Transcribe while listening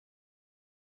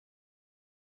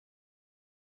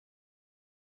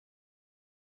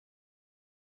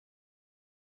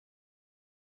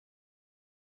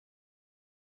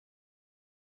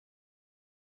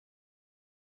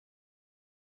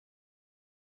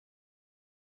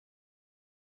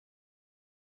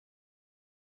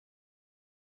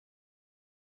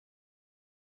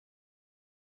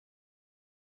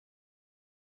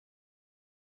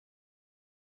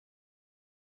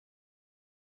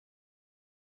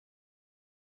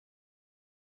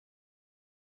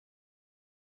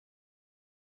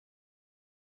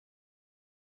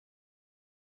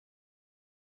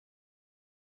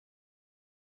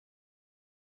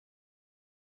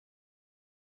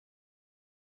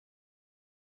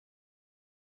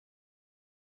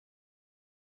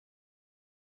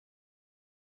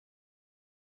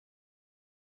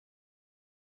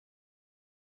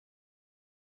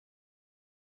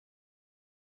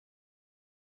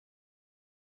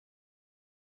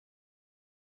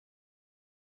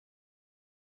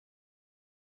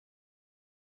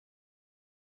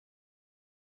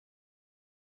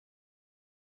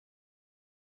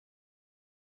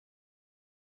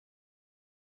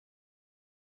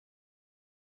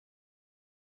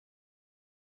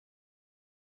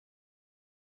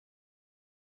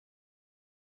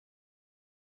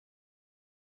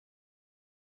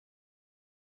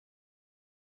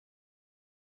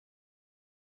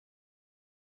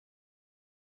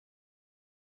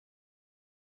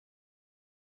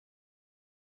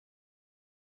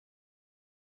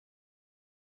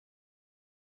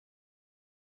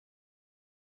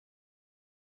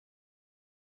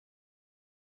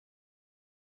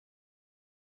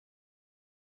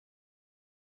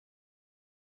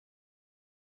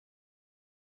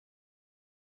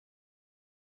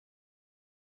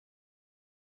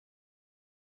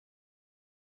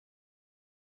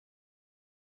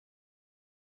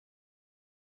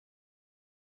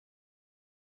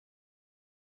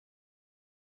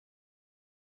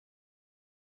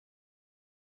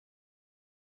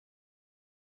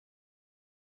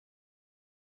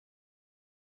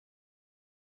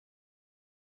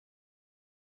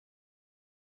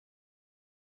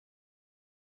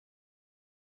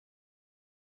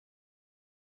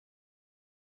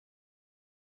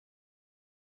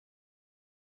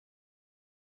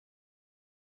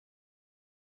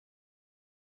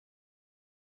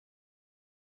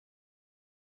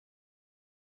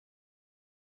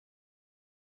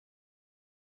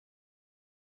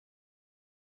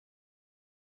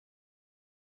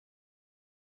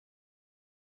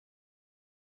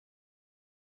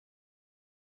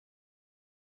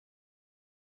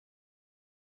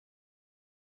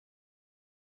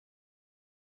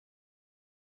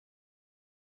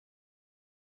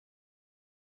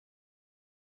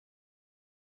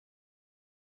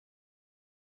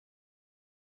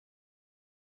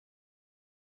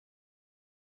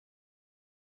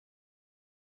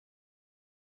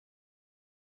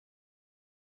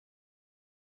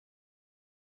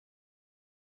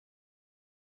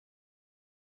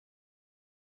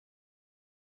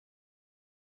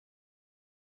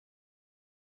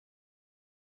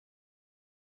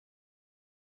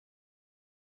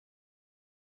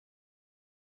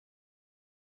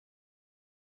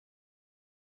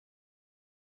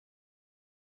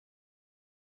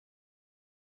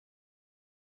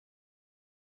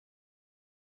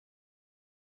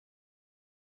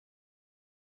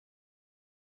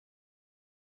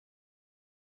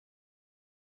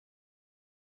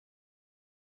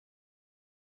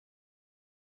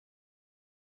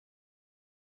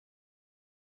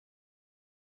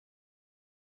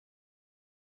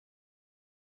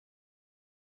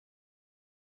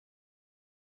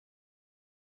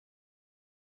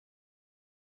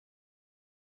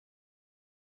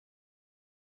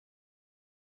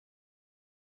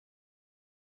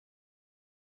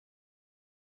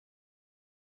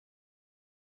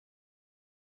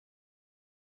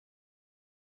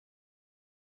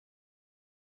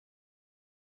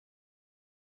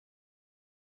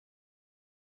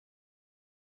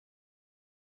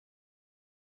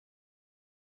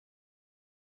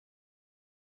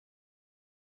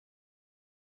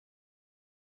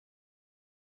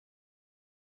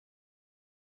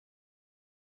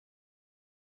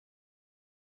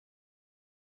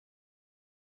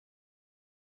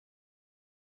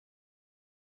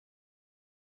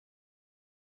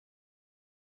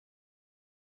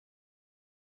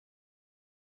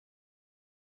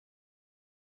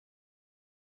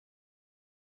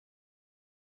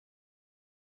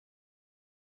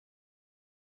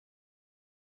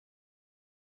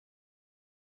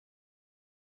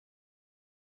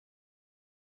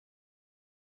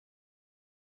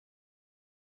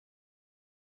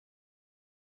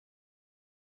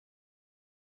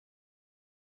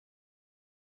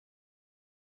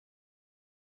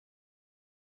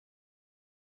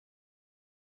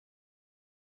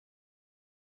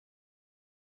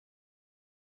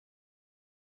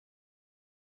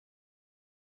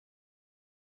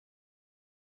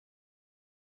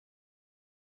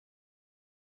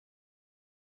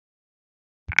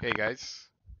Hey guys,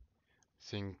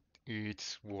 think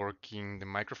it's working the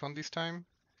microphone this time.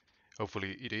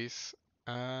 Hopefully it is.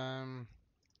 Um,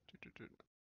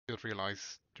 just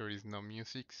realized there is no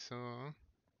music, so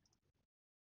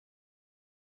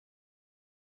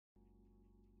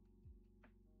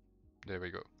there we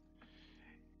go.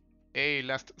 Hey,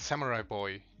 last samurai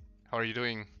boy, how are you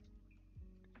doing?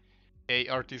 Hey,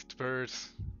 artist first.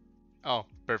 Oh,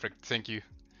 perfect. Thank you.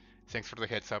 Thanks for the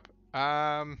heads up.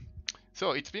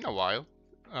 So it's been a while.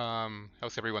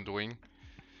 How's everyone doing?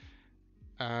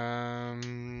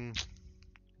 I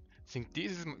think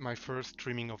this is my first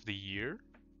streaming of the year.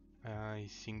 I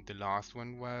think the last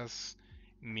one was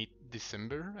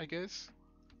mid-December, I guess.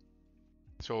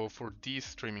 So for this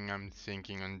streaming, I'm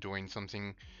thinking on doing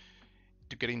something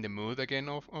to get in the mood again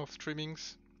of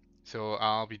streamings. So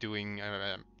I'll be doing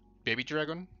Baby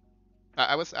Dragon.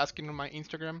 I was asking on my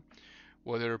Instagram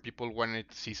whether people wanted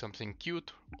to see something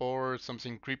cute or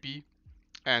something creepy.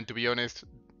 And to be honest,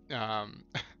 um,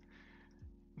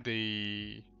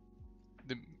 the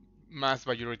the mass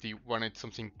majority wanted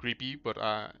something creepy, but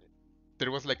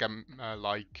there was like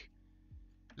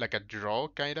a draw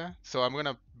kinda. So I'm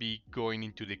gonna be going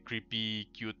into the creepy,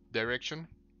 cute direction,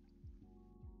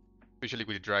 especially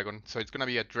with the dragon. So it's gonna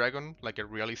be a dragon, like a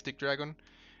realistic dragon,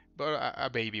 but a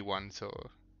baby one. So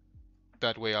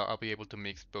that way I'll be able to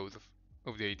mix both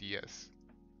of the ideas.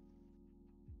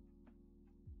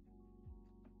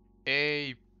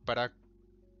 A para,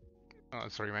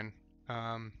 sorry man,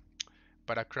 um,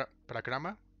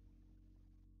 paragrama.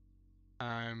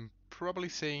 I'm probably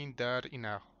saying that in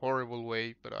a horrible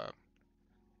way, but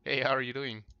hey, how are you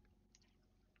doing?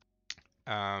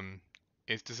 Um,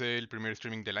 este es el primer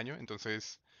streaming del año,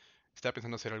 entonces estaba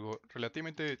pensando hacer algo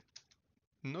relativamente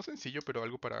no sencillo, pero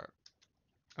algo para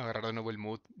agarrar de nuevo el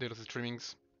mood de los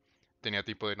streamings. Tenía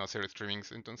tiempo de no hacer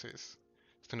streamings, entonces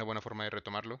es una buena forma de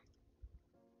retomarlo.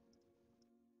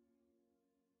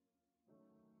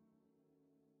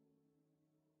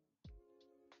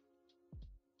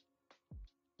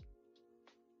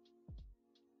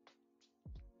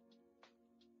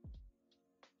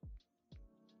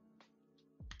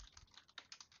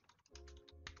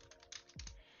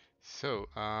 So,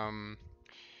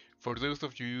 for those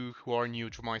of you who are new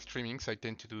to my streamings, I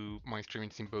tend to do my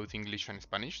streamings in both English and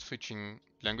Spanish, switching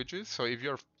languages. So if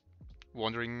you're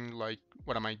wondering like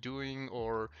what am I doing,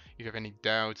 or if you have any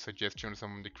doubts, suggestions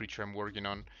on the creature I'm working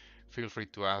on, feel free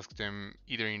to ask them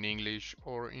either in English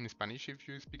or in Spanish. If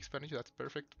you speak Spanish, that's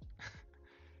perfect.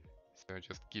 So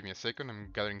just give me a second. I'm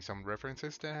gathering some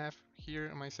references that I have here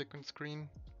on my second screen.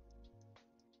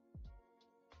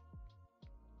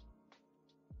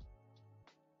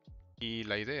 Y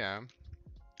la idea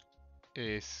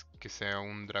es que sea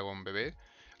un dragón bebé.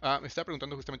 Me estaba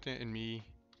preguntando justamente en mi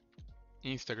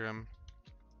Instagram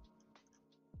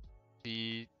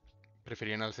si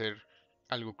preferían hacer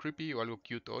algo creepy o algo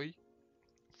cute hoy.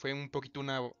 Fue un poquito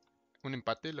un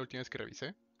empate la última vez que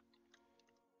revisé.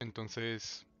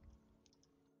 Entonces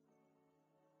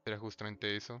era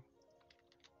justamente eso.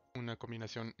 Una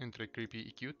combinación entre creepy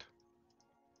y cute.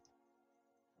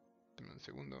 Dame un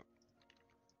segundo.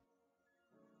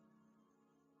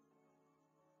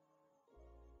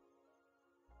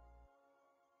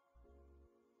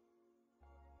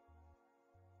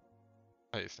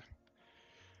 Ahí está.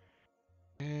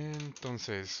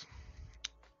 Entonces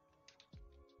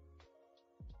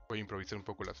voy a improvisar un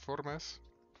poco las formas.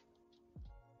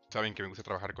 Saben que me gusta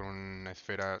trabajar con una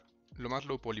esfera lo más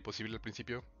low poly posible al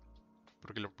principio,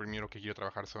 porque lo primero que quiero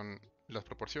trabajar son las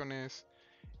proporciones,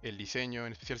 el diseño,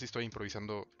 en especial si estoy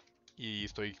improvisando y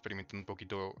estoy experimentando un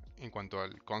poquito en cuanto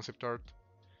al concept art,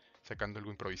 sacando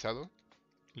algo improvisado.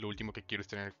 Lo último que quiero es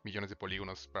tener millones de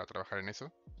polígonos para trabajar en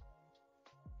eso.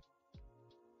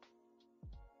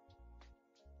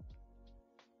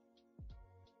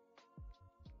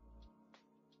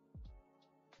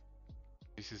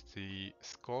 This is the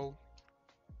skull.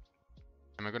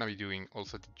 I'm gonna be doing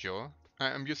also the jaw.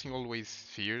 I'm using always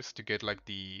spheres to get like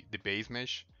the base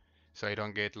mesh, so I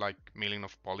don't get like million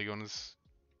of polygons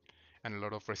and a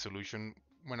lot of resolution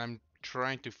when I'm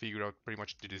trying to figure out pretty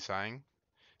much the design.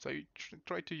 So I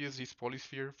try to use this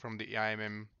polysphere from the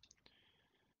IMM.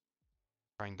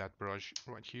 Find that brush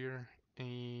right here.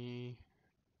 I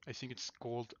think it's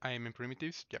called IMM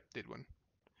primitives. Yep, that one.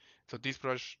 So this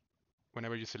brush,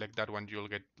 whenever you select that one, you'll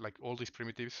get like all these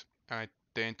primitives. And I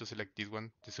tend to select this one,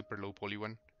 the super low poly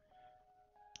one,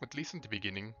 at least in the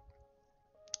beginning.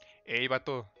 Hey,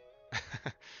 vato.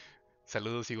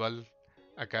 Saludos igual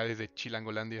acá desde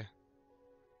Chilangolandia.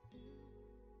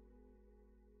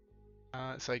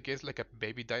 So I guess like a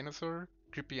baby dinosaur,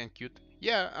 creepy and cute.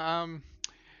 Yeah,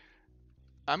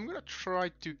 I'm gonna try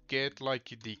to get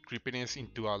like the creepiness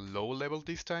into a low level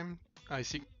this time. I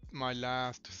think my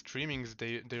last streamings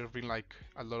there've been like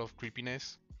a lot of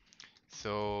creepiness.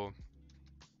 So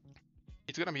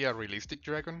it's gonna be a realistic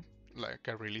dragon, like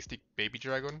a realistic baby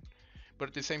dragon. But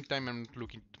at the same time I'm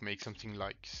looking to make something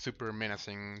like super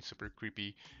menacing, super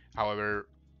creepy. However,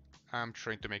 I'm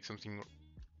trying to make something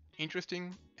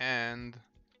interesting and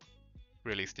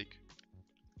realistic.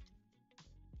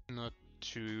 Not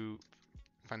too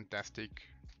fantastic.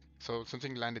 So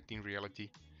something landed in reality.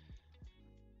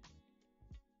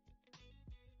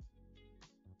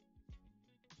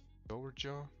 Lower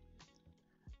jaw.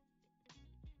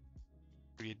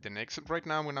 Create the next. Right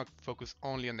now I'm gonna focus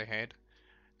only on the head.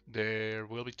 There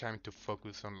will be time to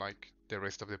focus on like the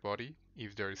rest of the body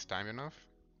if there is time enough.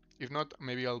 If not,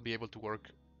 maybe I'll be able to work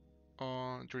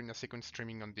on during a second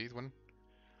streaming on this one.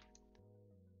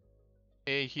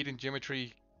 Hey, Hidden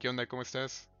Geometry, ¿qué onda? ¿Cómo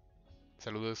estás?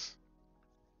 Saludos.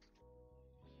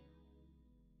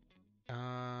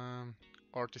 Um,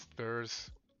 Artist Bears,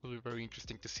 will be very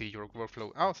interesting to see your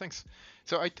workflow. Oh, thanks.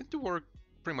 So I tend to work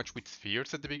pretty much with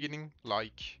spheres at the beginning,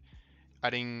 like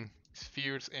adding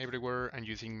spheres everywhere and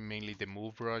using mainly the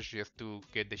move brush just to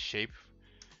get the shape,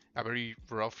 a very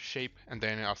rough shape, and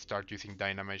then I'll start using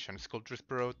Dynamish and Sculptris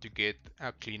Pro to get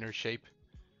a cleaner shape,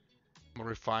 more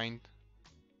refined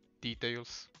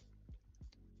details.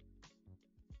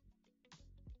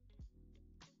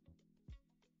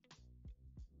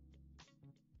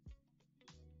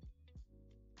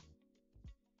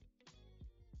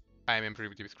 IM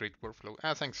Primitive is great workflow.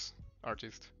 Ah, thanks,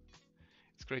 artist.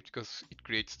 It's great because it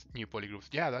creates new polygroups.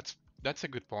 Yeah, that's a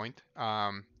good point.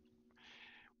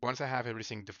 Once I have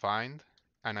everything defined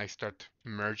and I start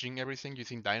merging everything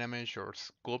using Dynamesh or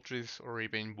Sculptris or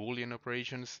even Boolean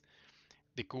operations,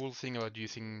 the cool thing about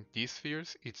using these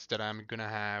spheres is that I'm gonna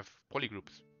have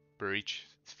polygroups per each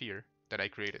sphere that I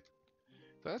created.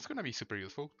 So that's gonna be super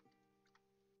useful.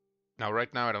 Now,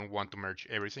 right now I don't want to merge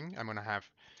everything. I'm gonna have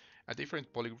a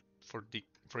different polygroup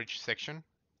for each section.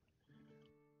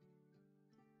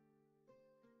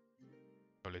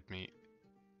 So let me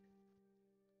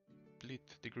split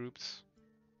the groups.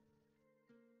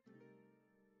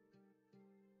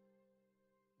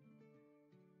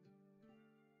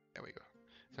 There we go.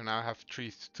 So now I have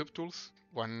three subtools,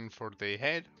 one for the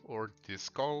head or the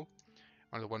skull,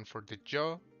 another one for the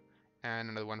jaw, and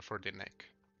another one for the neck.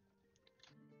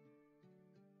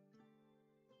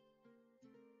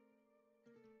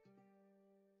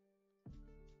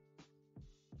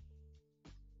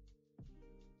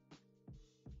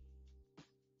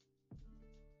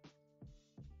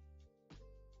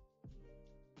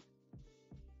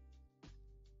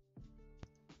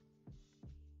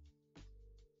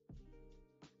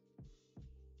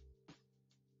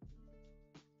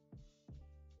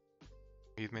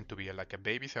 He's meant to be like a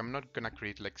baby, so I'm not gonna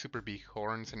create like super big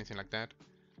horns, anything like that.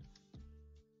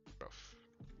 Rough.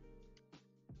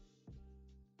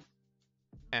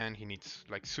 And he needs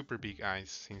like super big eyes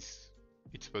since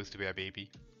it's supposed to be a baby.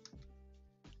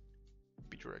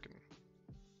 Baby dragon.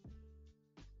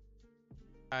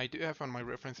 I do have on my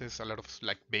references a lot of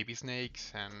like baby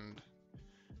snakes and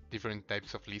different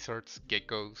types of lizards,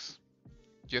 geckos,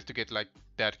 just to get like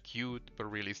that cute but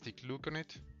realistic look on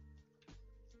it.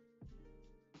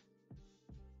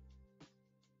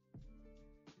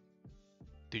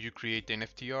 Did you create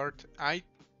NFT art? I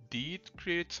did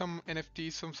create some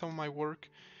NFTs on some of my work,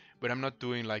 but I'm not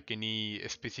doing like any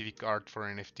specific art for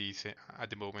NFTs at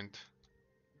the moment.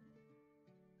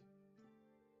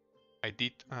 I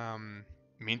did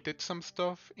minted some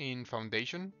stuff in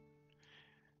Foundation,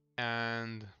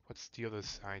 and what's the other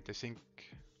side? I think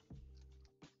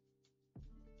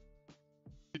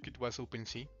it was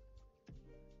OpenSea,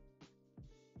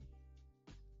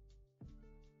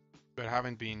 but I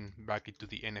haven't been back into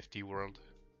the NFT world.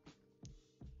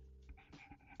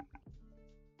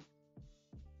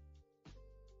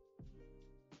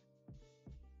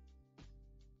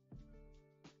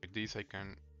 With this, I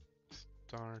can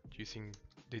start using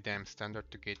the damn standard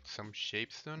to get some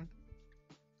shapes done.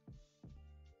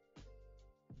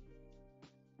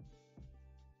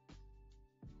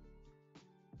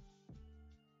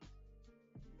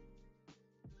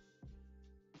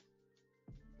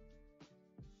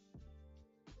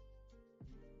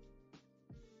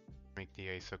 Make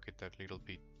the eye socket a little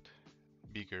bit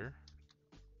bigger.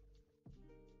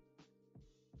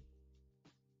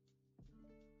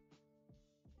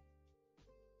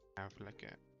 Have like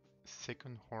a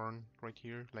second horn right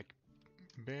here, like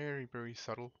very, very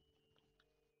subtle.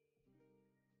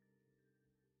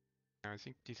 Now I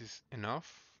think this is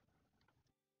enough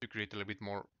to create a little bit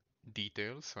more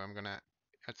detail, so I'm gonna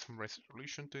add some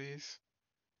resolution to this.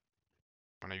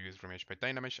 I'm gonna use Remesh by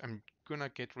Dynamesh. I'm gonna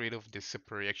get rid of this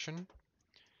separation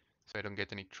so I don't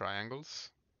get any triangles.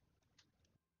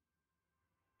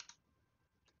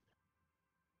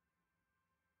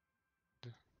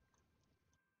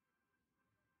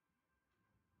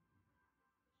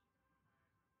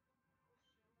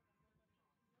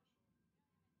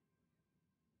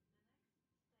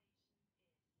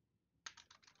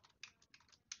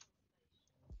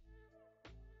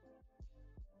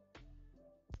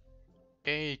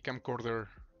 Hey, camcorder.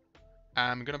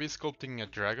 I'm gonna be sculpting a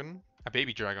dragon, a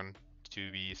baby dragon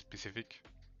to be specific.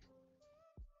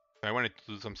 I wanted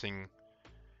to do something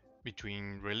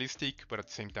between realistic but at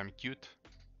the same time cute.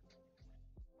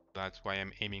 That's why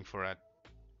I'm aiming for a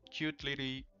cute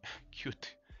little,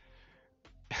 cute,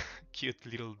 cute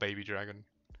little baby dragon.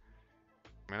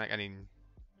 I'm adding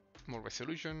more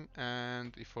resolution,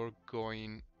 and before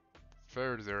going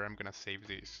further, I'm gonna save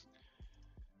this.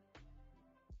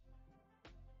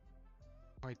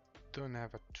 I don't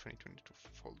have a 2022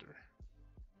 folder.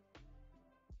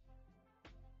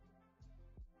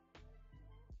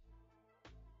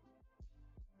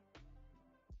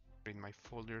 In my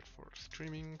folder for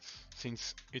streamings,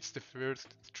 since it's the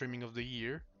first streaming of the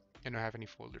year, I don't have any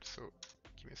folders, so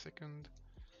give me a second.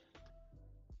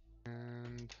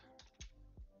 And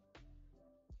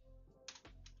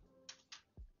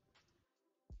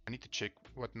I need to check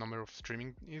what number of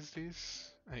streaming is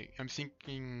this. I'm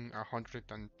thinking 100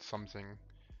 and something.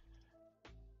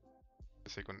 A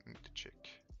second, I need to check.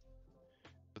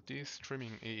 But this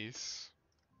streaming is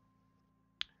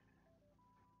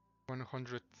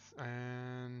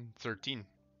 113.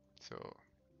 So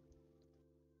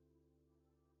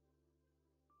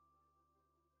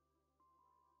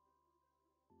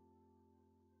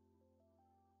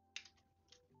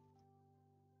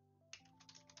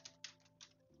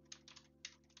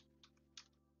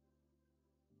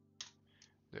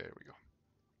there we go.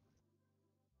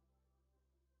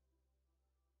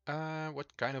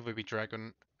 What kind of baby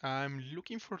dragon? I'm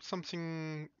looking for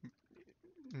something.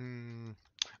 Mm,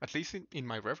 at least in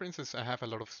my references, I have a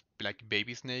lot of like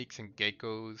baby snakes and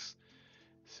geckos.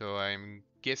 So I'm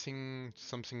guessing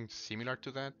something similar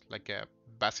to that, like a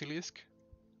basilisk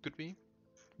could be.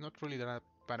 Not really that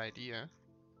bad idea.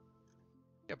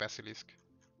 Yeah, basilisk.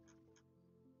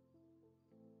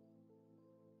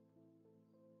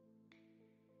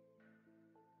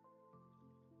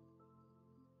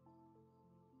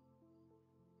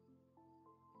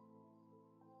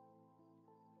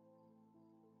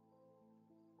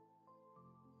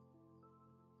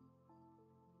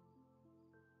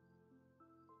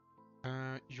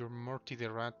 Your Morty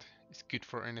the Rat is good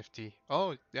for NFT.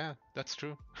 Oh, yeah, that's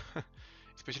true.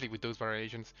 Especially with those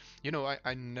variations. You know,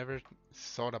 I never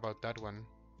thought about that one.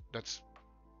 That's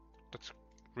that's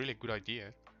really a good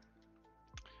idea.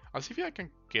 I'll see if I can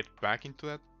get back into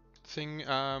that thing.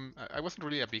 I wasn't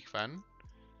really a big fan,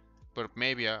 but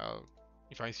maybe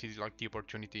if I see like the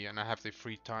opportunity and I have the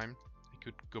free time, I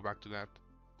could go back to that.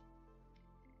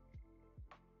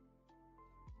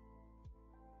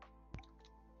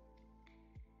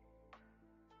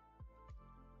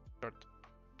 Start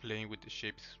playing with the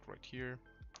shapes right here,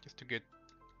 just to get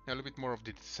a little bit more of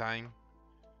the design.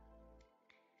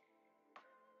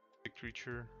 The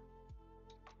creature,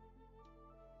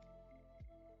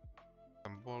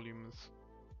 some volumes.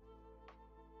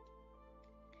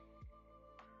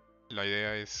 La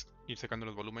idea es ir sacando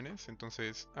los volúmenes,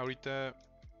 entonces ahorita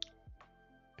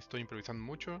estoy improvisando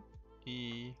mucho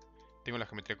y tengo la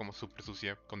geometría como súper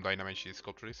sucia con Dynamesh y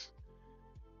Sculptris.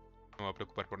 No me voy a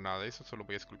preocupar por nada de eso, solo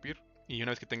voy a esculpir. Y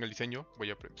una vez que tenga el diseño, voy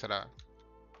a empezar a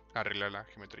arreglar la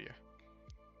geometría.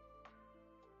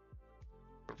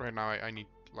 But right now I need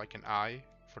like an eye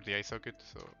for the eye socket,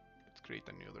 so let's create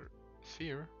another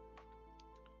sphere.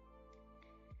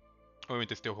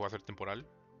 Obviamente este ojo va a ser temporal,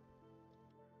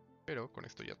 pero con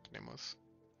esto ya tenemos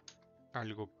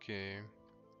algo que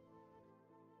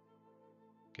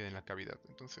quede en la cavidad.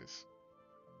 Entonces,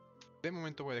 de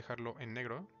momento voy a dejarlo en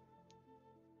negro.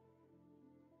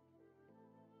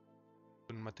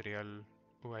 Un material.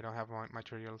 Oh, I don't have my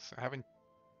materials. I haven't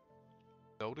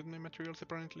loaded my materials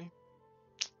apparently.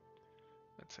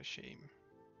 That's a shame.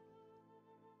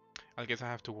 I guess I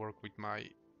have to work with my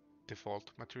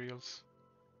default materials.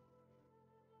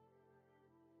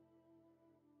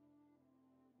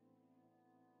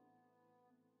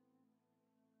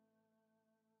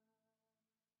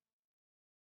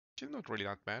 Which is not really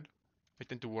that bad. I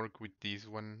tend to work with this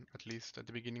one at least at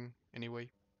the beginning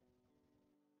anyway.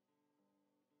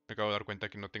 Me acabo de dar cuenta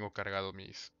que no tengo cargado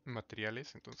mis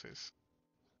materiales, entonces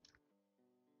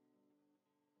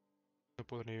No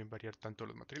podría variar tanto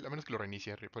los materiales, a menos que lo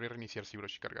reinicie. Podría reiniciar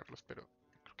ZBrush y cargarlos, pero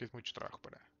creo que es mucho trabajo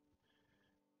para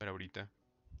ahorita.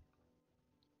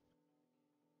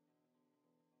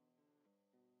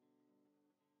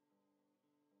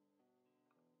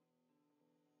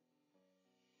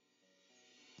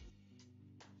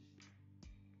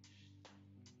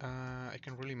 I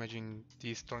can really imagine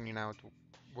this turning out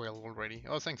well already.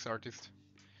 Oh, thanks, artist.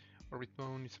 Orbit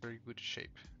bone is very good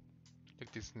shape,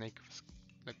 like this snake,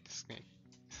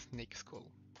 snake skull.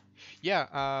 Yeah.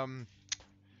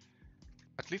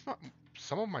 At least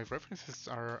some of my references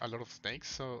are a lot of snakes,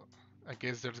 so I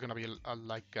guess there's gonna be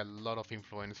like a lot of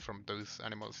influence from those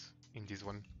animals in this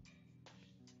one.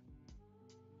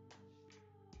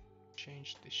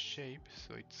 Change the shape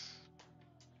so it's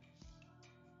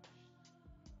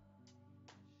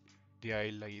the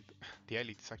eyelid. The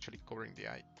eyelid is actually covering the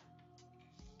eye.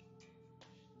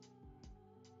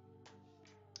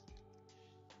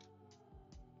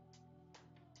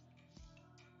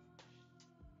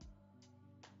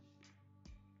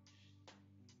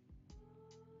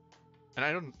 And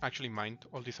I don't actually mind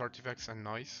all these artifacts and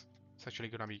noise. It's actually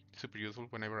gonna be super useful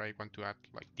whenever I want to add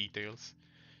like details.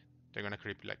 They're gonna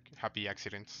create like happy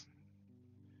accidents.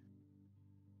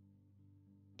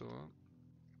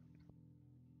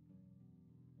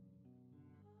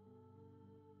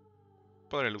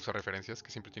 Podré usar referencias, que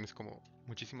siempre tienes como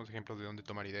muchísimos ejemplos de dónde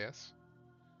tomar ideas.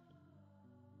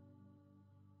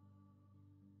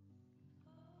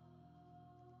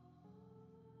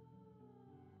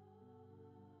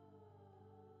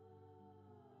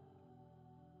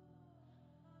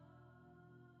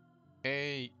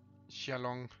 Hey,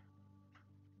 Xialong,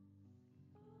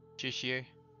 Xie.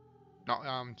 No,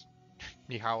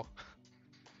 ni hao.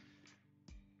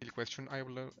 The question I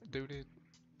uploaded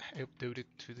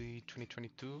to the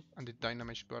 2022 and the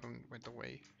Dynamesh button went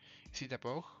away. Is it a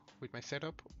bug with my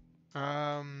setup?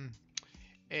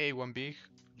 Hey, one big,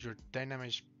 your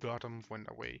Dynamesh button went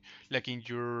away. Like in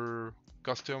your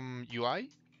custom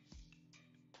UI?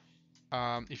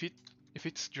 If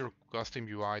it's your custom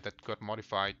UI that got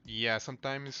modified, yeah,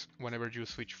 sometimes whenever you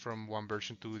switch from one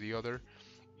version to the other,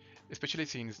 especially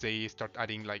since they start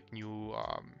adding like new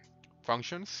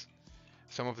functions,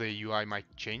 some of the UI might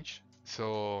change.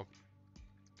 So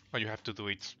what you have to do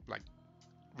is like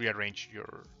rearrange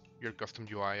your custom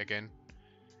UI again.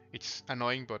 It's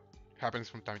annoying, but happens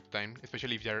from time to time,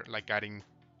 especially if they're like adding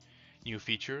new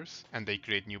features and they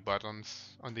create new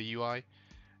buttons on the UI.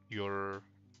 Your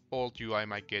old UI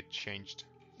might get changed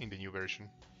in the new version.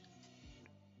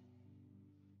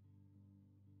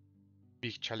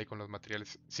 Big chale con los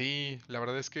materiales. Sí, la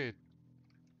verdad es que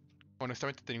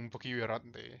honestamente tenía un poquillo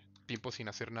de tiempo sin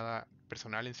hacer nada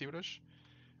personal en ZBrush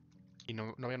y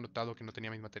no había notado que no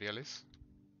tenía mis materiales.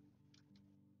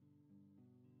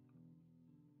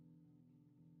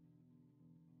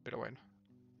 Pero bueno,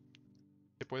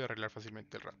 se puede arreglar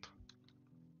fácilmente el rato.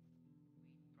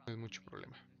 No es mucho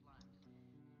problema.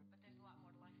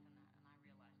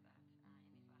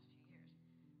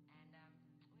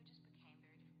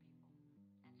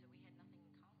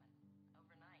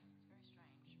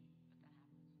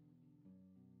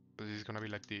 So this is gonna be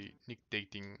like the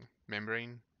nictating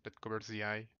membrane that covers the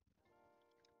eye.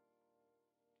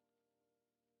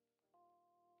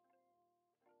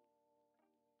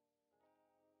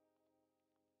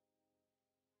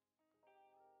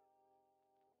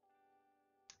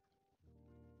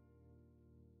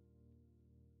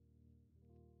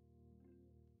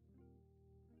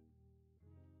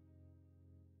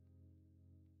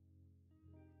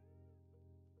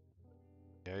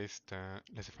 Ya esta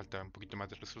le hace falta un poquito más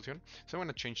de resolución. So I'm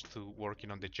gonna change to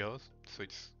working on the jaws, so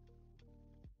it's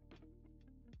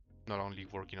not only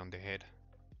working on the head.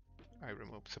 I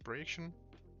remove separation,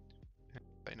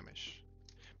 Dynamesh.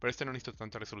 Pero este no necesito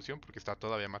tanta resolución porque está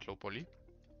todavía más low poly.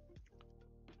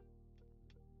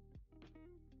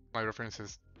 My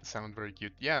references sound very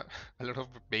cute. Yeah, a lot of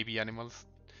baby animals.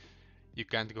 You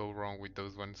can't go wrong with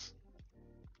those ones.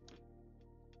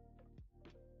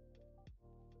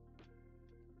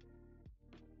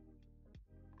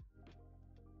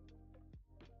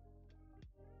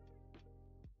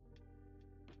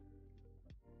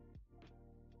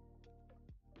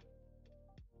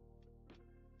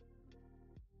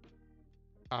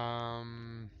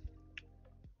 Um,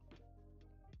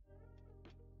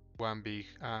 One big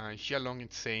Xialong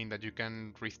is saying that you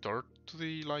can restore to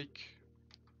the like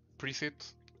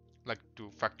preset, like to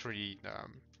factory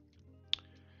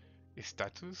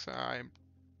status. I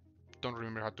don't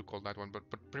remember how to call that one, but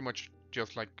pretty much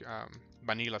just like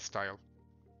vanilla style.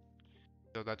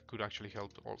 So that could actually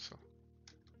help also.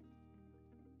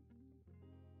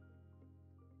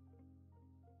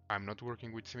 I'm not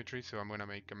working with symmetry, so I'm gonna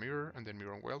make a mirror and then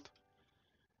mirror on weld.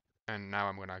 And now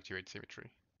I'm gonna activate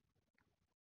symmetry.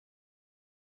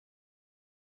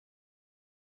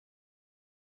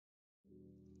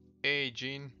 Hey,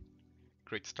 Gene.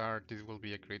 Great start. This will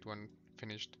be a great one.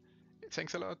 Finished.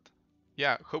 Thanks a lot.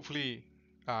 Yeah, hopefully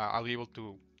I'll be able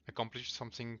to accomplish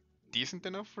something decent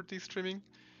enough for this streaming.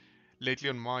 Lately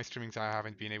on my streamings I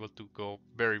haven't been able to go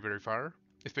very far,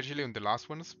 especially on the last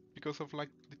ones because of like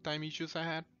the time issues I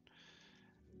had.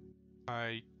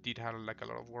 I did have like a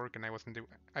lot of work and I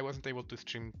wasn't able to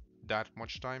stream that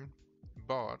much time,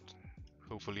 but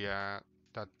hopefully that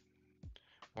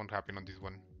won't happen on this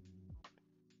one.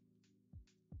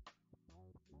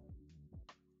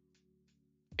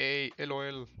 Hey,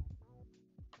 LOL.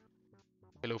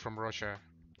 Hello from Russia.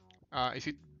 Is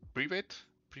it Privet?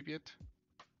 Privet?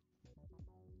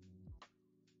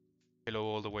 Hello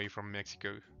all the way from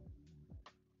Mexico.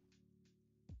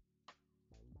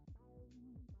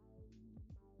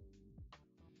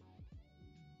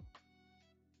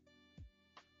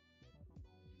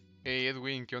 Hey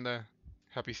Edwin, ¿qué onda?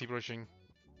 Happy ZBrushing.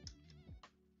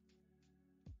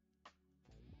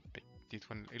 This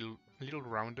one a little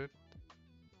rounded.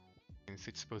 Since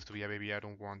it's supposed to be a baby, I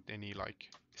don't want any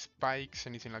like spikes,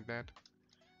 anything like that.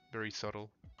 Very subtle.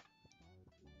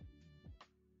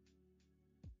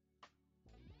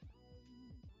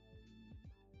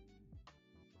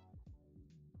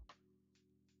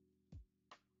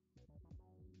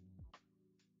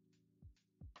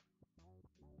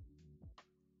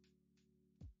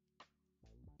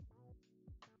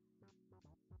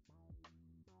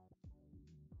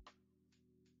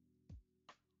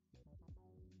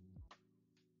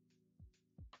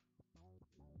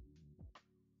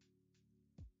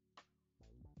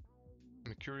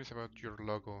 I'm curious about your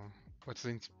logo. What's the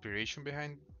inspiration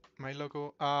behind my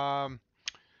logo? I'm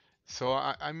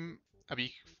a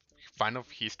big fan of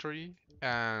history,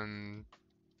 and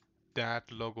that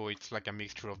logo it's like a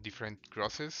mixture of different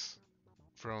crosses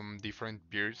from different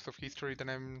periods of history that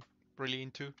I'm really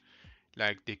into,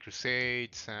 like the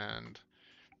Crusades and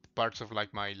parts of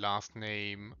like my last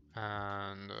name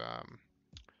and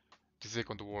the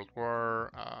Second World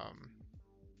War.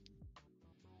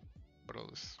 What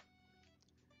else?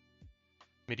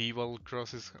 Medieval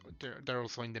crosses. They're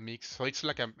also in the mix. So it's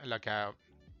like a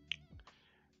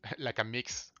like a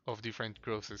mix of different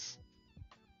crosses.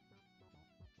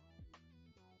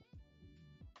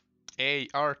 Hey,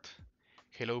 Art.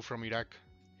 Hello from Iraq.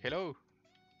 Hello.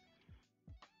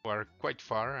 We're quite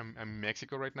far. I'm in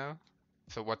Mexico right now.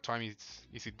 So what time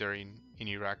is it there in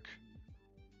Iraq?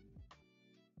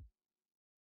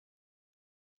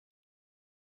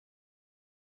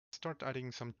 Start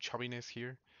adding some chubbiness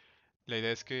here. La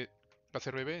idea es que va a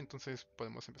ser bebé, entonces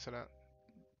podemos empezar a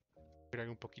crear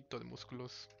un poquito de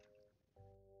músculos.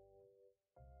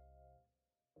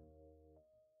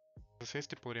 Entonces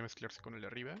este podría mezclarse con el de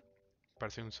arriba para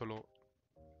hacer un solo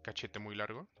cachete muy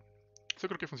largo. Eso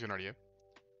creo que funcionaría.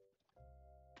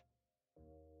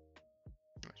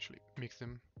 Actually, mix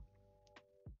them.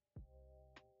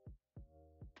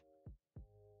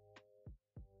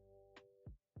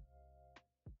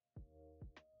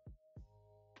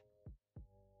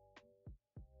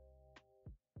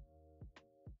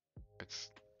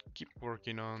 Let's keep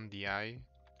working on the eye.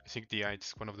 I think the eye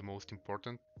is one of the most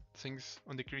important things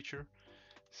on the creature.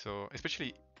 So,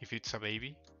 especially if it's a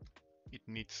baby, it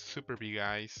needs super big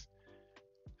eyes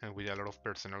and with a lot of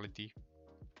personality.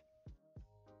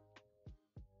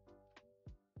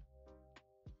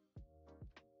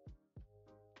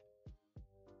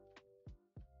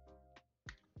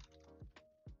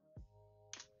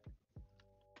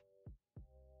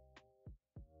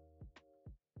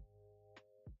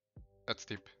 That's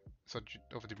tip. So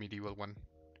of the medieval one.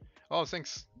 Oh,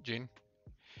 thanks, Jane.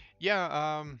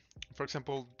 Yeah, for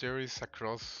example, there is a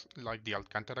cross like the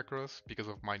Alcantara cross because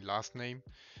of my last name.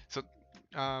 So,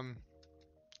 um,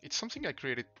 it's something I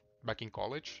created back in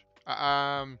college.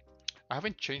 I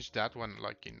haven't changed that one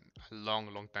like in a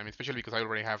long time, especially because I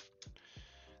already have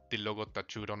the logo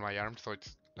tattooed on my arm, so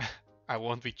it's I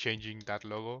won't be changing that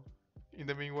logo in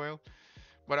the meanwhile.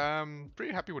 But I'm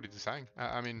pretty happy with the design.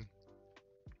 I mean,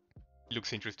 it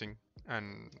looks interesting,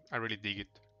 and I really dig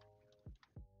it.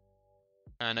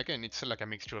 And again, it's like a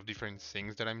mixture of different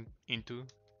things that I'm into.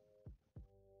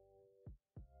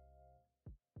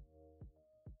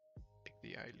 Like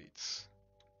the eyelids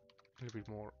a little bit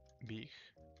more big.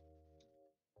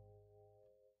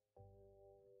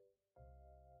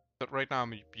 But right now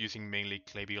I'm using mainly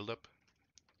clay buildup.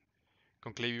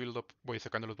 Con clay buildup voy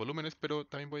sacando los volúmenes, pero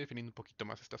también voy definiendo un poquito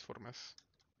más estas formas.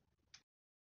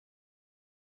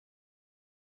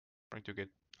 Trying to get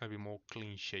a bit more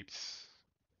clean shapes.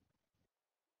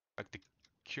 Like the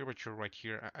curvature right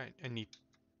here, I need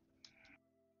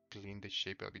to clean the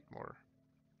shape a bit more.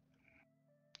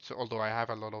 So although I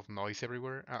have a lot of noise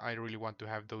everywhere, I really want to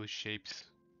have those shapes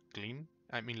clean.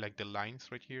 I mean like the lines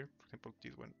right here, for example,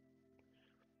 this one.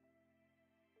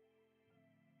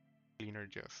 Cleaner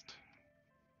just.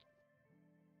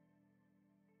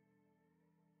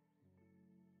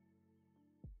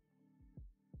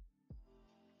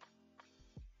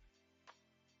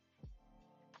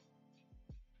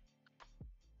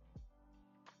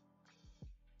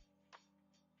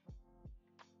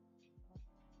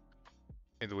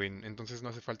 Edwin, entonces no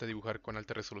hace falta dibujar con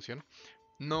alta resolución.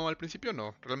 No, al principio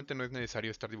no. Realmente no es necesario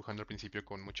estar dibujando al principio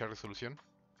con mucha resolución.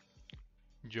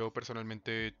 Yo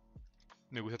personalmente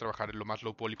me gusta trabajar lo más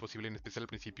low poly posible, en especial al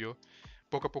principio.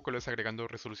 Poco a poco le vas agregando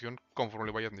resolución conforme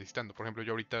le vayas necesitando. Por ejemplo,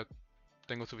 yo ahorita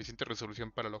tengo suficiente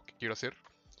resolución para lo que quiero hacer,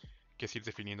 que es ir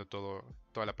definiendo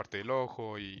toda la parte del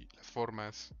ojo y las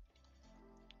formas.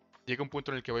 Llega un punto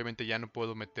en el que obviamente ya no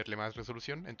puedo meterle más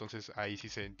resolución, entonces ahí sí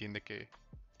se entiende que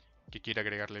quiere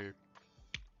agregarle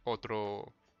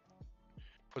otro,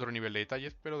 otro nivel de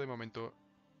detalles, pero de momento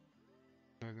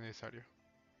no es necesario.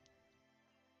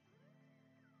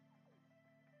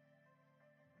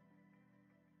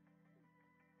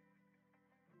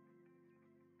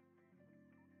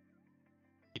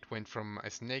 It went from a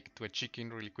snake to a chicken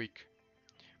really quick.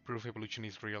 Proof evolution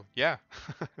is real. Yeah.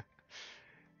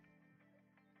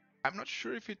 I'm not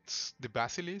sure if it's the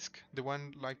basilisk, the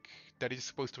one like that is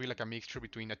supposed to be like a mixture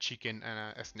between a chicken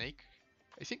and a snake.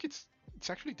 I think it's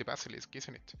actually the basilisk,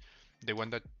 isn't it? The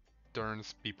one that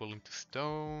turns people into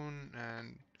stone,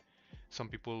 and some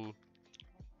people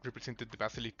represented the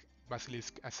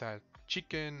basilisk as a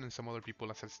chicken, and some other people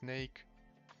as a snake.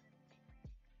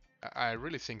 I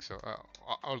really think so.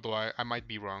 Although I might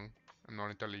be wrong. I'm not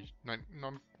entirely not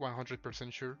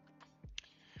 100% sure.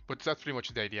 But that's pretty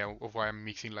much the idea of why I'm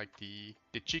mixing like the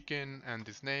chicken and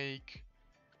the snake.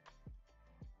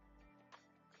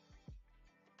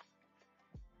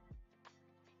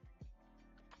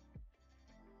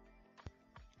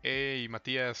 Hey,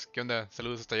 Matías, ¿qué onda?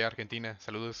 Saludos hasta allá, Argentina.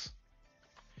 Saludos.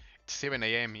 It's 7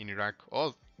 a.m. in Iraq.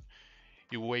 Oh,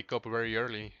 you wake up very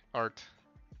early, Art.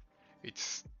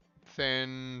 It's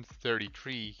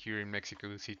 10:33 here in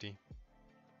Mexico City.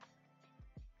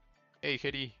 Hey,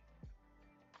 Hedy.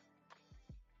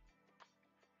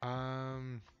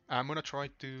 I'm gonna try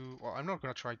to. Well, I'm not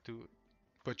gonna try to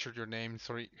butcher your name.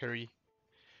 Sorry, Harry.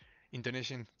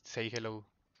 Indonesian. Say hello.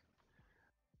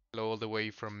 Hello all the way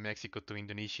from Mexico to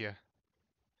Indonesia.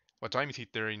 What time is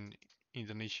it there in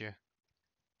Indonesia?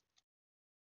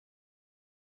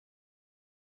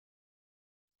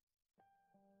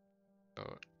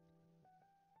 So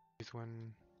this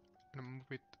one, I'm gonna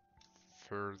move it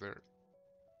further.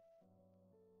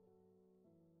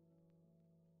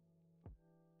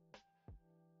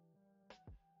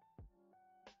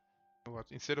 What?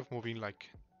 Instead of moving like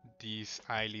this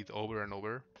eyelid over and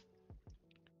over,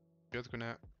 just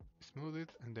gonna smooth it,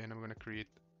 and then I'm gonna create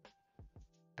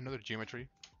another geometry.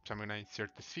 So I'm gonna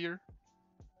insert the sphere,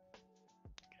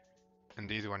 and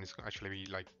this one is actually be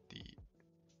like the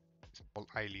small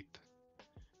eyelid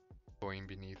going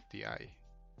beneath the eye.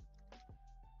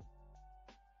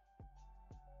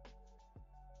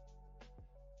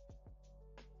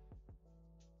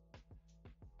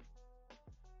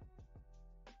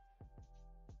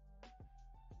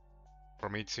 For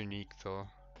me, it's unique though.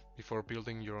 Before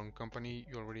building your own company,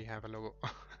 you already have a logo.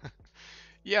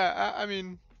 Yeah, I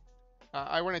mean,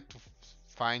 I wanted to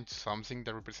find something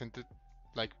that represented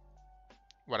like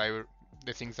what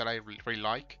the things that I really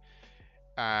like,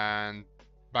 and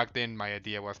back then my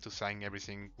idea was to sign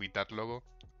everything with that logo.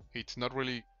 It's not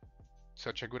really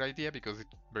such a good idea because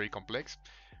it's very complex,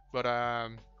 but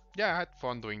yeah, I had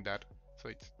fun doing that, so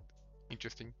it's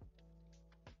interesting.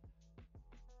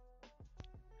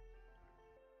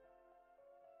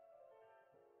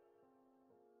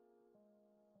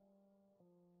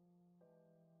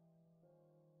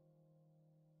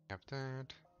 Have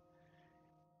that.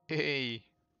 Hey,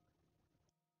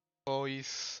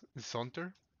 Ois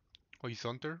Zonter.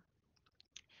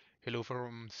 Hello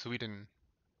from Sweden.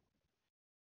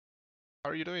 How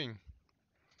are you doing?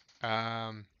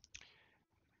 Um,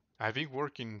 I've been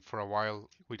working for a while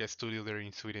with a studio there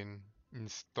in Sweden, in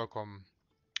Stockholm.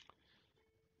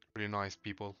 Really nice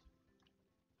people.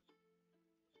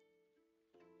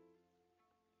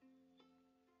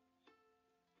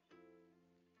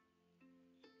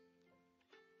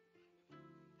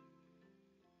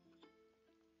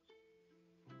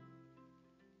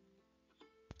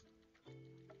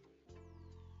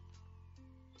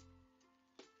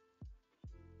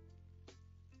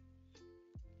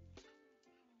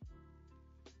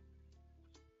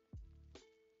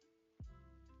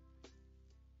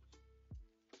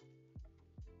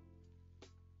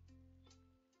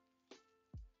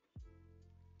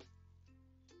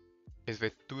 Es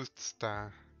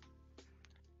Vetusta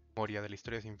Moria de la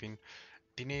historia sin fin.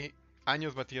 Tiene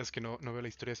años, Matías, que no veo la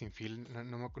historia sin fin.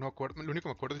 No me acuerdo. Lo único que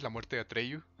me acuerdo es la muerte de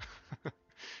Atreyu.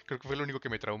 Creo que fue lo único que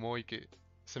me traumó y que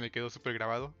se me quedó súper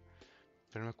grabado.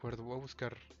 Pero no me acuerdo. Voy a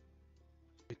buscar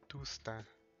Vetusta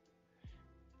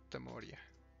Moria.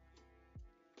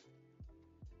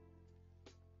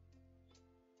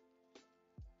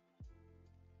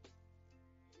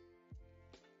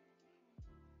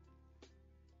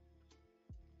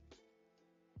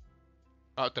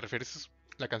 Ah, ¿te refieres a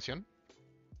la canción?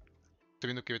 Estoy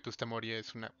viendo que Vetusta Moria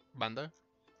es una banda.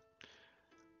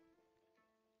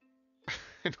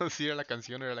 No sé si era la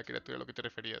canción o era la criatura a lo que te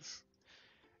referías,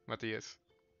 Matías.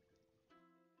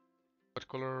 What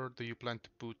color do you plan to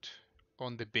put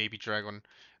on the baby dragon?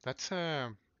 That's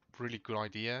a really good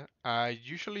idea. I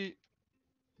usually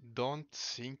don't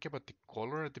think about the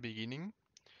color at the beginning.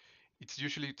 It's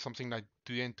usually something I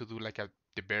tend to do like at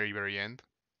the very end.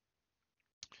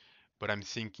 But I'm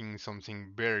thinking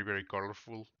something very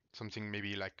colorful. Something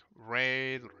maybe like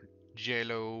red or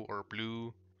yellow or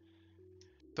blue.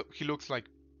 So he looks like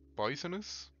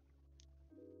poisonous,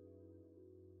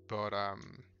 but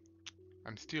I'm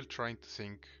still trying to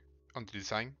think on the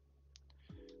design.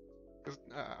 'Cause,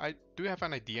 I do have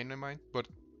an idea in my mind, but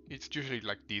it's usually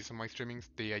like this on my streamings.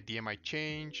 The idea might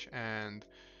change, and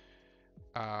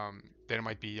there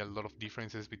might be a lot of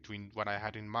differences between what I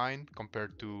had in mind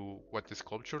compared to what the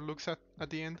sculpture looks at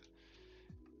the end.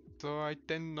 So I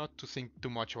tend not to think too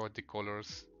much about the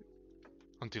colors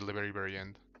until the very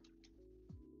end.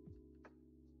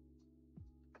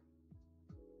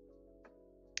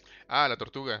 Ah, la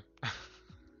tortuga.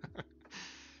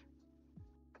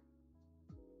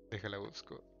 Déjala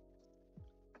busco.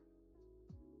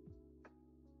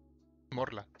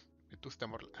 Morla. Vetusta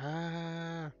Morla.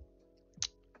 Ah,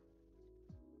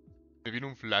 me vino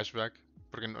un flashback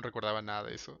porque no recordaba nada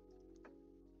de eso.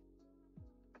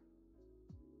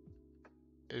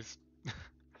 Es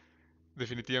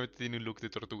definitivamente tiene un look de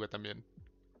tortuga también.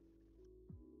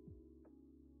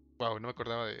 Wow, no me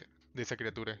acordaba de esa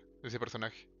criatura, de ese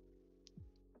personaje.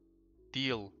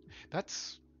 Teal.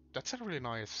 That's that's a really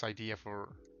nice idea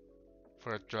for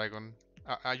a dragon.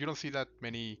 You don't see that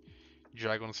many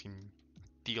dragons in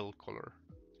teal color,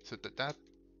 so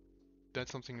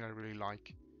that's something I really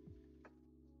like.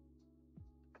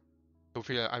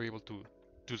 Hopefully, I'll be able to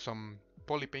do some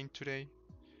poly paint today,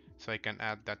 so I can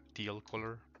add that teal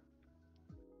color.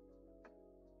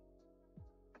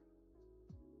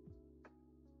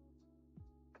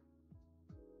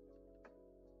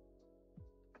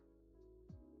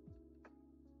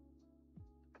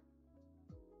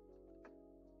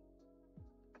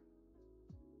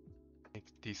 Make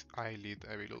this eyelid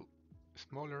a little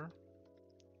smaller,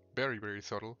 very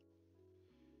subtle.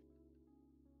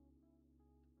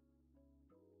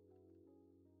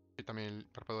 Y también el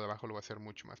párpado de abajo lo voy a hacer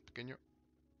mucho más pequeño,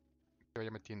 que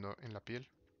vaya metiendo en la piel.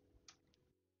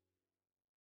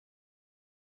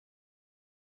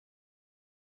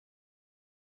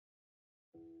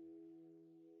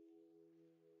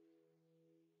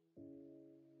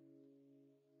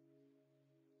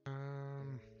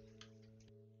 Um,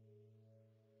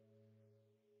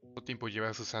 ¿Cuánto tiempo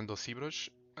llevas usando ZBrush?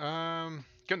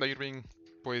 ¿Qué onda, Irving?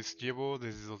 Pues llevo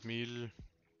desde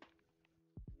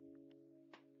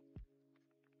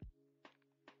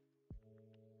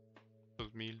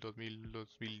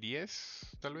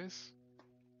 2010, tal vez.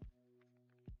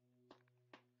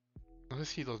 No sé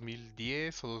si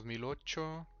 2010 o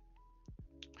 2008.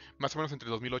 Más o menos entre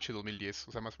 2008 y 2010.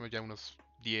 O sea, más o menos ya unos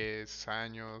 10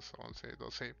 años, 11,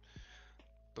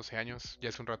 12 años. Ya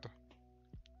es un rato.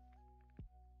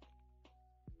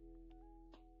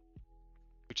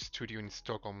 Which studio in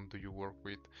Stockholm do you work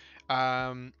with?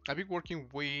 I've been working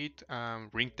with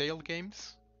Ringtail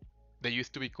Games. They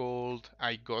used to be called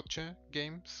I Gotcha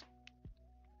Games.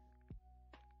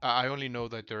 I only know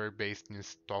that they're based in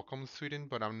Stockholm, Sweden,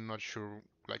 but I'm not sure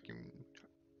like in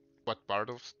what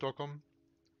part of Stockholm.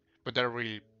 But they're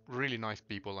really nice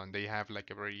people, and they have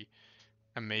like a very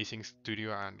amazing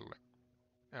studio and like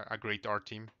a great art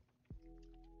team.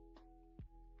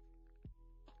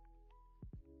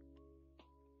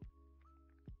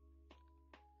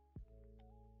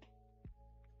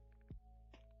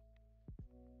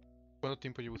 ¿Cuánto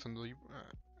tiempo llevo usando?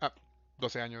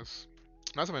 12 años.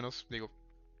 Más o menos, digo,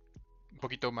 un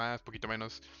poquito más, poquito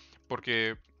menos,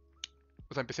 porque,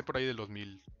 o sea, empecé por ahí del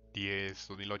 2010,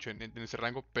 2008, en ese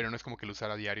rango, pero no es como que lo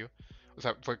usara a diario. O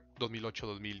sea, fue 2008,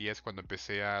 2010 cuando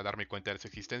empecé a darme cuenta de su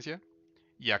existencia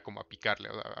y ya como a picarle,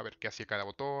 a ver qué hacía cada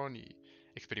botón y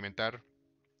experimentar,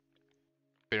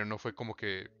 pero no fue como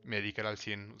que me dedicara al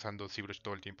 100 usando ZBrush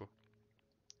todo el tiempo.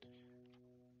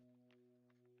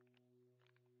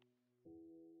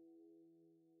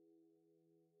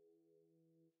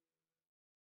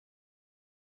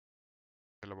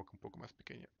 la boca un poco más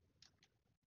pequeña.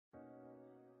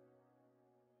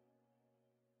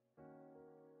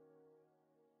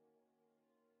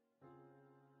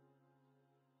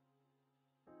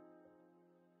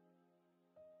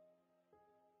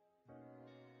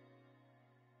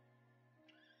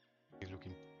 He's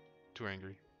looking too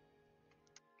angry.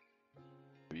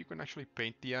 Maybe you can actually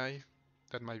paint the eye.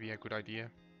 That might be a good idea.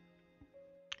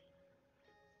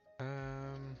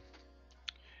 Um,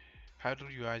 how do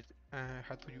you add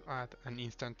an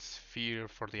instant sphere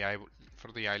for the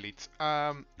eyelids?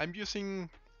 I'm using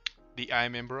the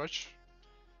IMM brush,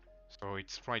 so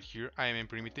it's right here, IMM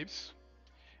primitives.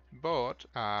 But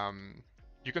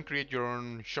you can create your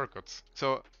own shortcuts.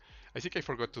 So I think I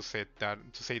forgot to say that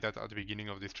at the beginning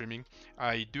of the streaming.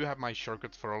 I do have my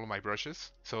shortcuts for all of my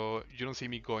brushes, so you don't see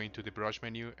me going to the brush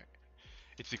menu.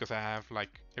 It's because I have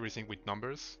like everything with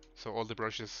numbers, so all the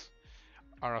brushes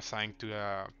are assigned to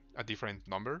a different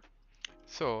number.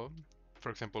 So, for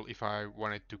example, if I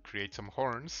wanted to create some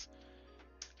horns,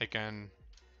 I can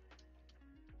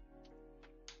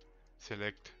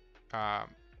select, um,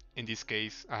 in this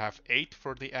case, I have 8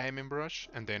 for the IMM brush,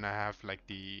 and then I have like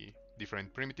the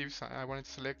different primitives I wanted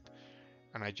to select,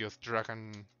 and I just drag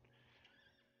and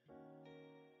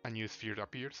a new sphere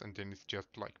appears, and then it's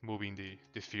just like moving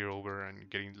the sphere over and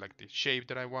getting like the shape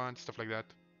that I want, stuff like that.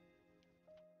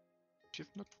 Which is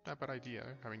not a bad idea,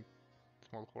 having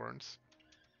small horns.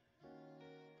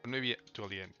 But maybe till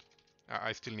the end.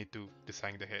 I still need to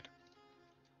design the head.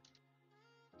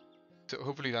 So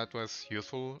hopefully that was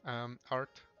useful, Art.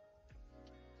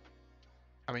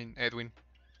 I mean, Edwin.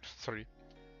 Sorry.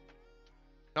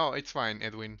 No, it's fine,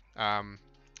 Edwin.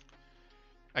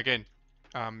 Again,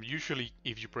 usually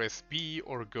if you press B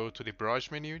or go to the brush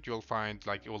menu, you'll find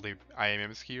like all the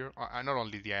IMMs here. Not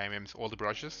only the IMMs, all the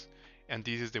brushes. And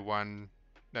this is the one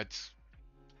that's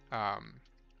um,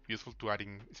 useful to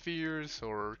adding spheres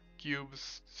or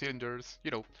cubes, cylinders,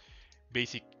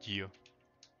 basic geo.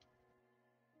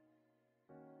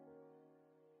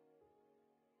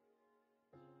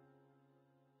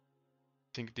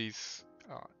 I think these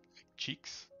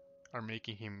cheeks are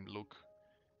making him look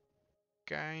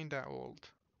kinda old.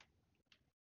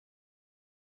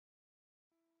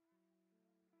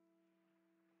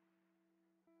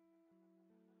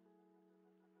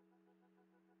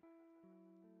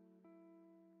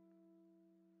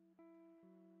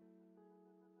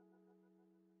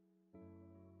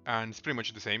 And it's pretty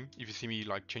much the same. If you see me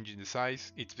like changing the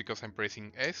size, it's because I'm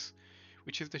pressing S,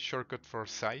 which is the shortcut for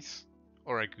size.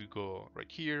 Or I could go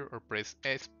right here or press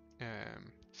S,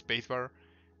 spacebar,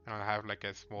 and I'll have like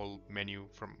a small menu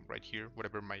from right here,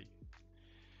 whatever my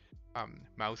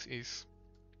mouse is.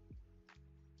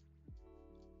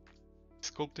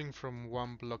 Sculpting from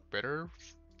one block better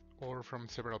or from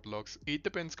several blocks? It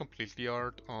depends completely,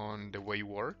 Art, on the way you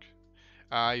work.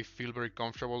 I feel very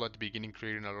comfortable at the beginning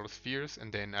creating a lot of spheres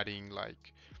and then adding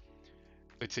like,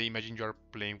 let's say, imagine you are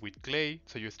playing with clay,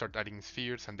 so you start adding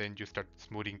spheres and then you start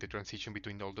smoothing the transition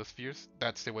between all those spheres.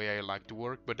 That's the way I like to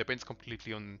work, but depends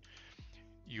completely on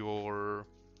your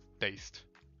taste.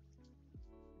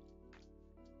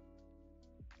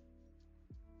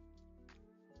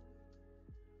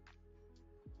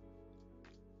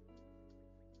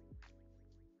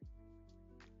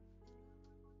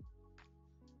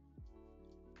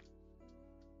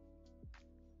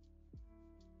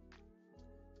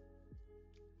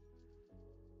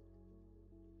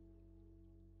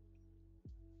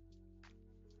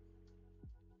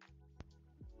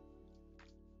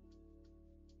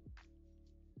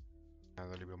 Add a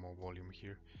little bit more volume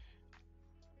here.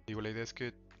 Digo, la idea es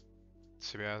que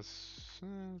se vea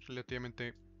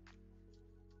relativamente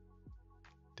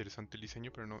interesante el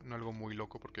diseño, pero no algo muy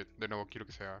loco porque de nuevo quiero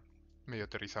que sea medio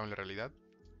aterrizado en la realidad.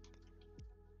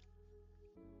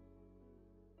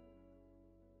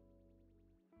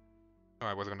 Oh,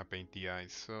 I was gonna paint the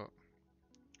eyes, so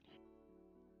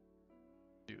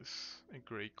use a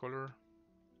gray color.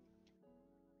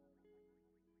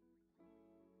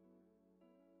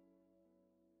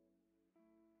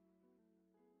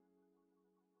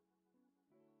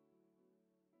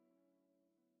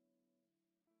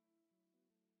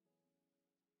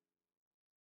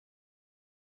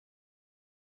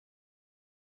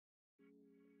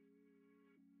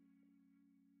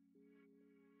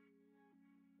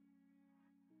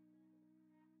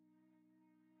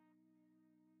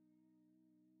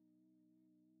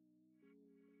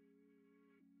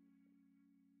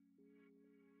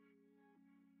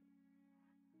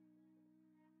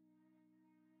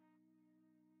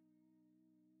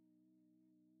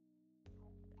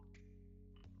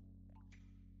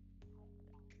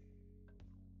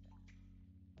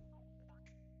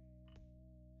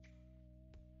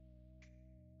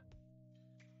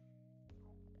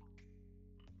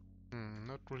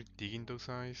 really digging those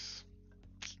eyes.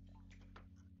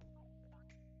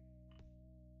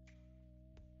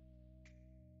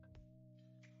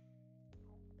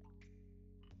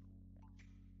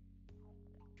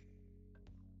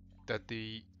 That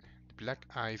the black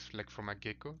eyes, like from a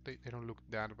gecko, they don't look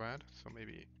that bad. So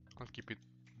maybe I'll keep it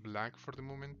black for the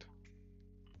moment.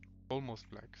 Almost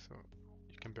black, so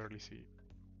you can barely see.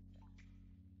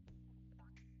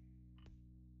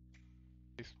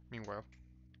 Meanwhile,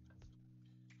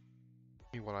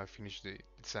 I finish the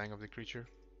design of the creature.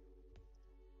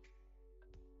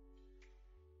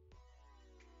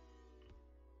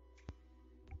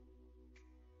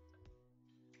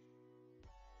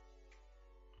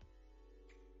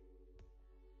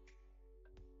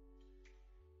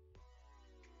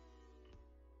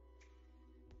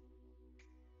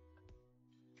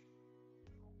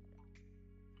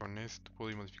 Con esto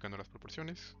puedo ir modificando las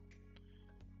proporciones.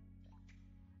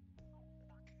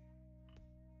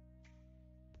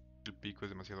 El pico es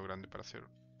demasiado grande para ser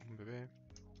un bebé.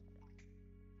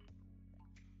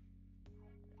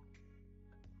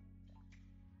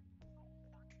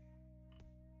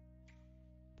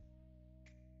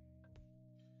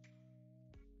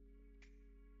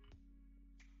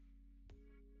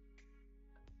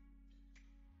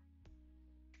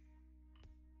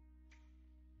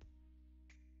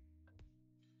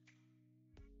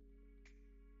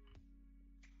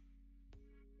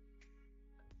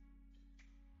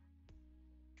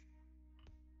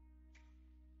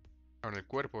 Ahora el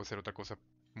cuerpo va a ser otra cosa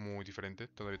muy diferente.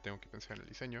 Todavía tengo que pensar en el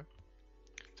diseño.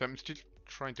 So I'm still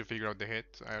trying to figure out the head.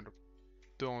 I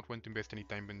don't want to invest any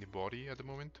time in the body at the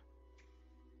moment.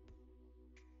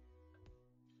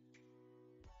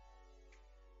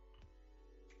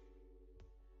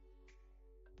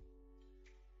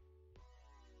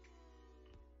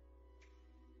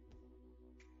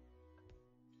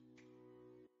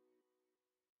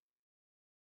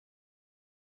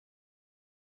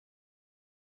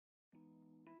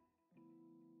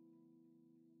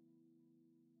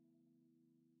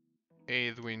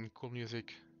 Edwin, cool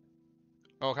music.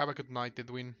 Oh, have a good night,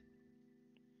 Edwin.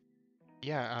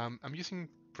 Yeah, I'm using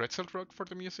Pretzel Rock for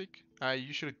the music. I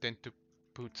usually tend to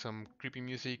put some creepy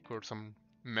music or some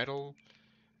metal,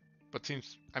 but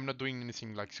since I'm not doing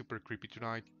anything like super creepy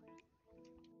tonight,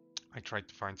 I tried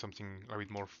to find something a bit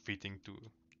more fitting to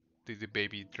the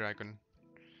baby dragon.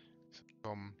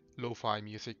 Some lo-fi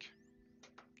music.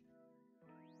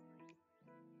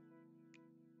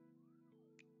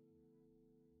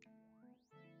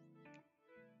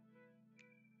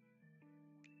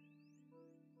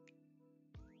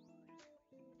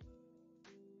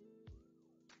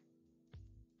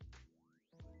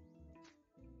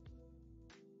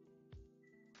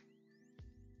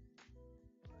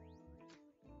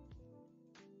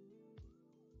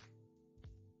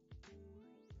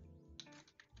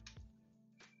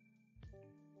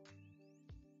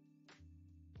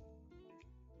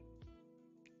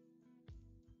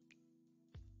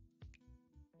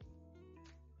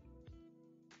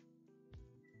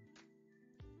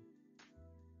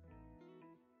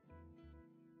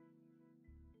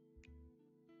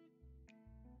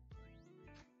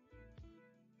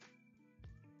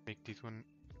 Make this one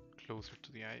closer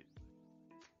to the eye.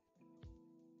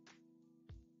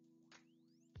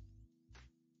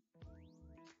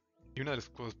 Y una de las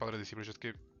cosas padres de ZBrush es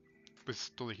que pues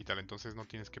es todo digital, entonces no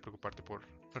tienes que preocuparte por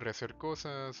rehacer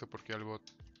cosas o porque algo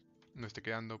no esté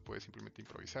quedando, puedes simplemente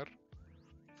improvisar,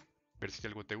 ver si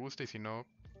algo te gusta y si no,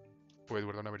 puedes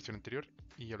guardar una versión anterior.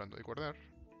 Y hablando de guardar,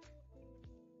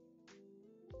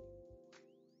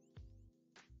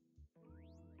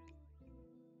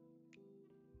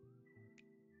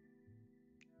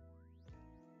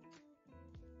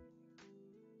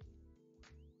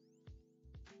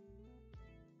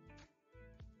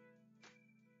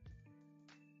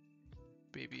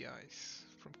 baby eyes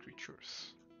from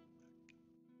creatures.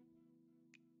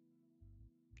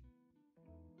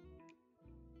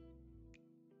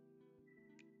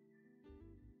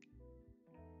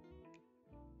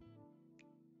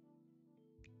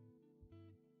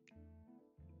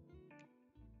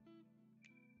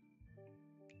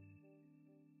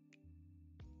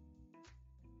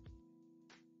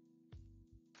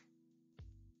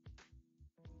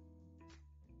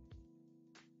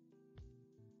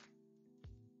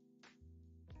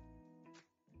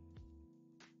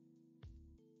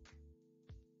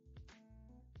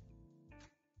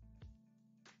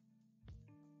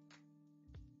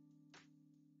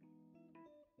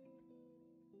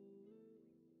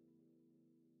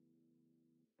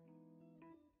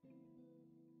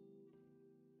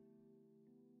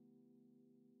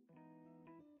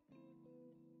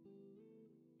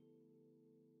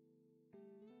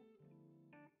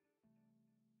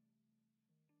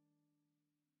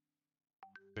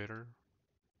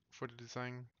 for the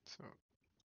design. So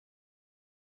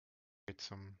get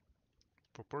some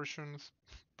proportions,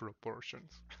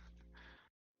 proportions,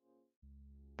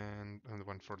 and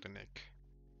one for the neck.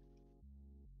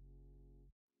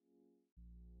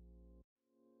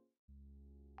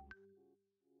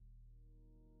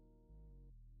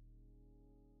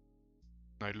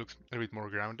 Now it looks a bit more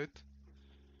grounded.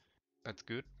 That's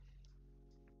good.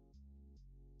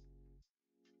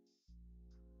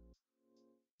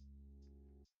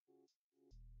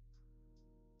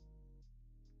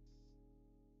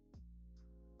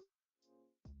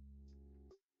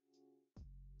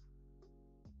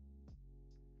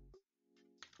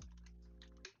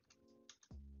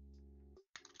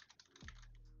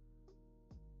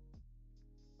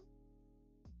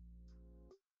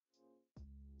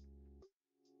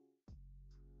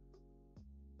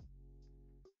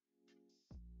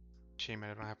 Shame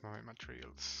I don't have my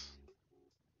materials.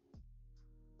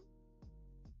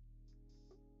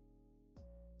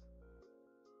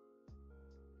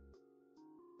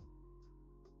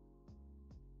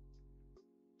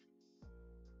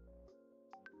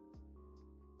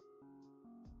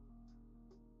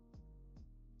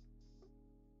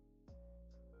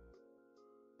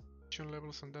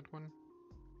 Levels on that one.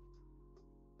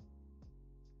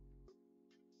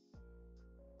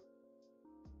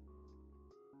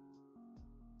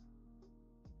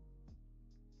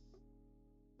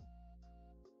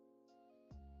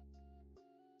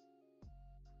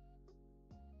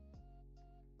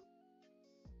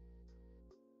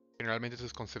 Generalmente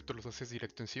tus conceptos los haces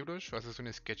directo en ZBrush o haces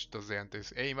un sketch 2D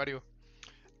antes. Hey Mario,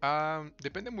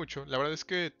 depende mucho. La verdad es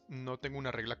que no tengo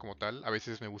una regla como tal. A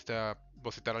veces me gusta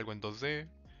bocetar algo en 2D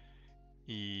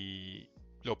y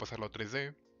luego pasarlo a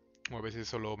 3D. O a veces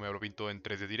solo me lo pinto en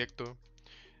 3D directo.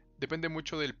 Depende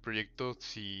mucho del proyecto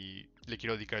si le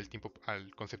quiero dedicar el tiempo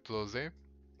al concepto 2D.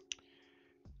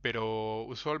 Pero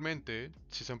usualmente,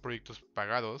 si son proyectos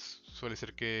pagados, suele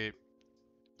ser que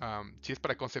si es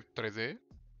para concept 3D,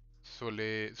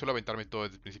 suelo aventarme todo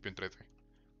desde el principio en 3D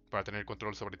para tener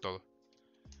control sobre todo.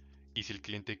 Y si el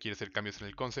cliente quiere hacer cambios en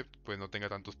el concept, pues no tenga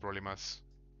tantos problemas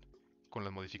con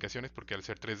las modificaciones, porque al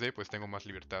ser 3D, pues tengo más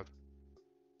libertad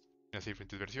en hacer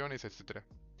diferentes versiones, etcétera.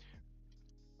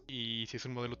 Y si es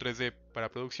un modelo 3D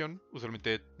para producción,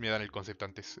 usualmente me dan el concept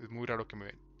antes. Es muy raro que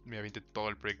me aviente todo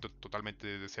el proyecto totalmente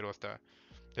desde cero hasta,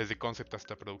 desde concept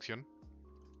hasta producción.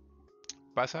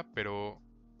 Pasa, pero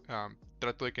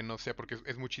trato de que no sea porque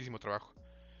es muchísimo trabajo.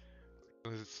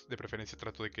 Entonces, de preferencia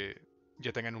trato de que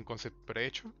ya tengan un concept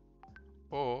prehecho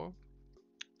o,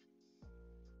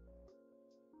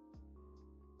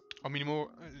 o mínimo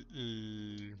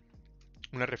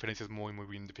unas referencias muy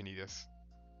bien definidas.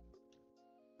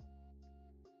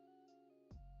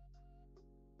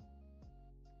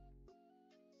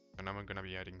 And now I'm gonna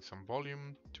be adding some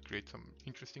volume to create some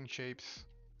interesting shapes.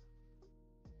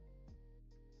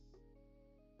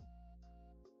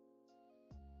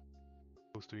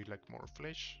 Supposed to be like more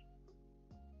flesh.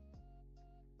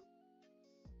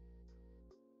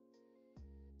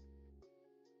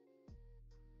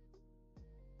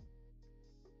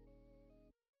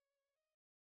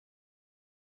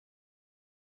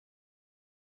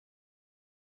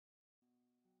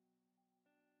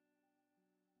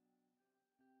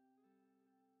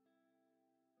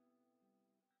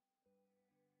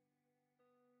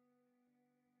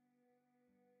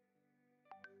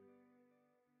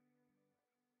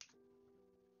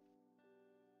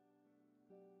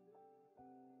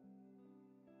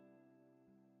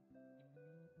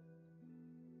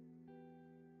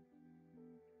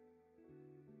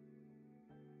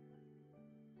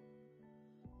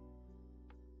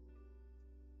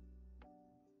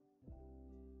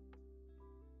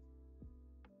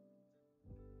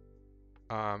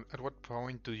 At what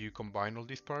point do you combine all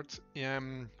these parts?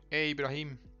 Hey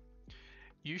Ibrahim,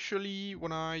 usually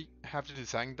when I have the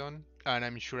design done, and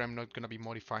I'm sure I'm not gonna be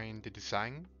modifying the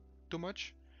design too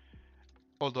much,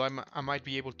 although I might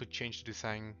be able to change the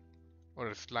design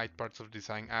or slight parts of the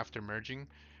design after merging,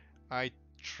 I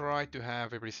try to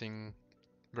have everything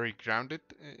very grounded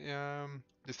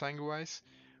design-wise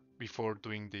before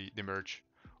doing the merge.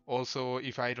 Also,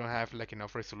 if I don't have like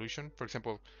enough resolution, for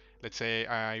example, let's say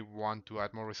I want to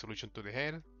add more resolution to the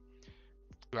head,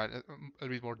 to add a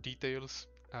bit more details,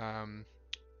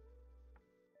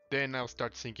 then I'll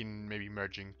start thinking maybe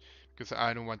merging because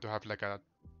I don't want to have like a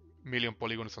million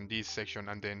polygons on this section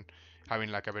and then having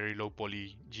like a very low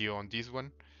poly geo on this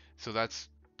one. So that's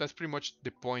pretty much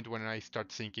the point when I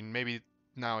start thinking maybe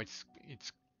now it's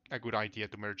a good idea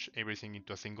to merge everything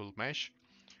into a single mesh,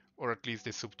 or at least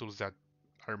the subtools that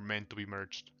are meant to be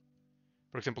merged.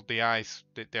 For example, the eyes,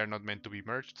 they are not meant to be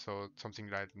merged, so something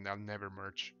that I'll never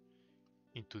merge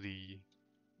into the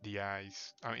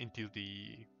eyes, into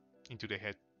the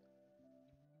head.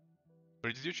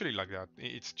 But it's usually like that.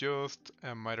 It's just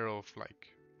a matter of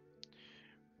like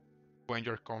when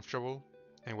you're comfortable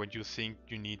and when you think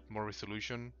you need more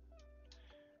resolution,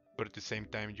 but at the same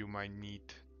time you might need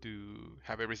to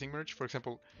have everything merged. For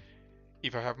example,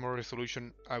 if I have more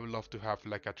resolution, I would love to have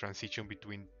like a transition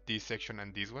between this section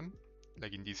and this one,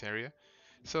 like in this area.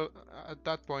 So at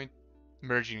that point,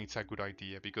 merging is a good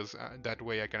idea because that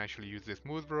way I can actually use the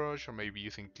smooth brush or maybe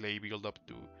using clay buildup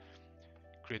to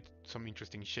create some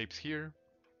interesting shapes here.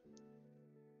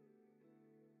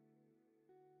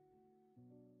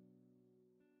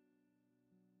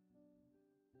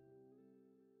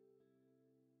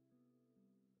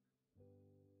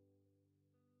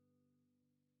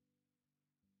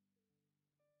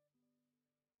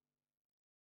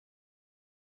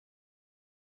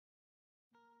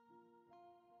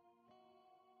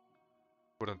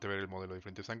 Importante ver el modelo de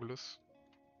diferentes ángulos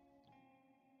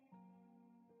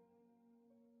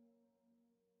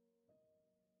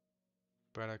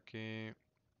para que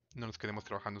no nos quedemos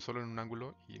trabajando solo en un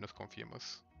ángulo y nos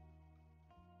confiemos.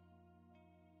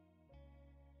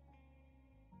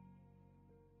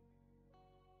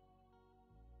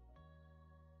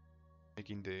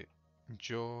 Making the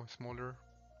jaw smaller.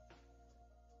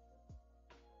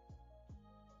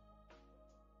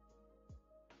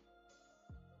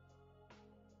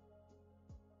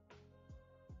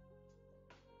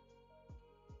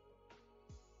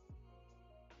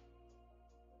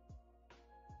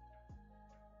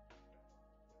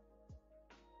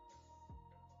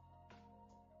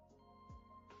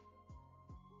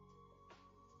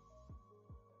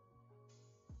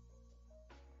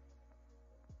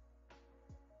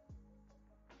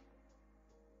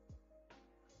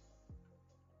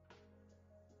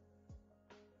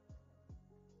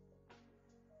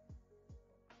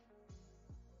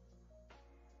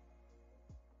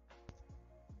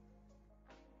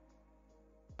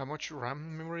 How much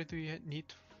RAM memory do you need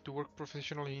to work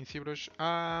professionally in ZBrush?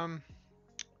 I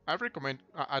recommend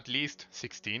at least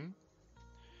 16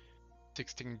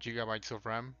 gigabytes of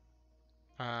RAM.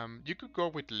 You could go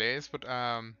with less, but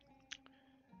at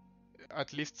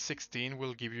least 16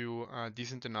 will give you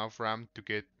decent enough RAM to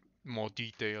get more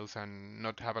details and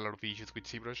not have a lot of issues with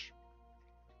ZBrush.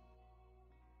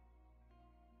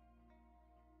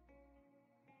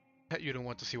 You don't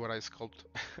want to see what I sculpt.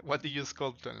 What did you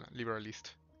sculpt,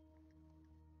 Liberalist?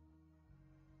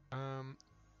 Um,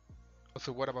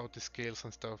 Also, what about the scales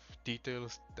and stuff?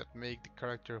 Details that make the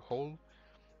character whole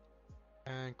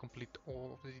and complete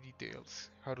all of the details.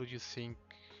 How do you think?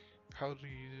 How do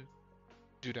you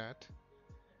do that?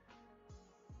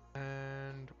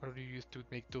 And what do you use to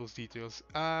make those details?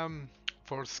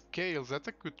 For scales, that's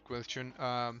a good question.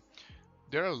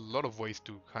 There are a lot of ways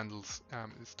to handle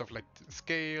stuff like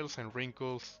scales and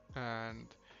wrinkles and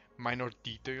minor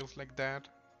details like that,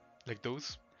 like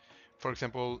those. For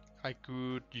example, I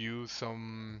could use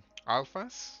some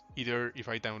alphas, either if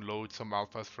I download some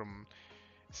alphas from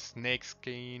snake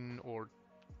skin or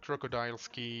crocodile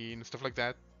skin, stuff like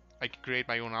that. I could create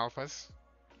my own alphas.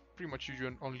 Pretty much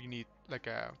you only need like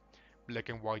a black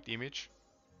and white image.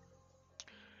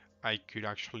 I could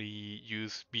actually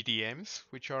use BDMs,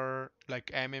 which are like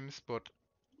MMs but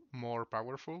more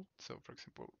powerful. So for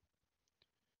example,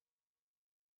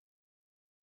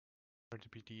 are the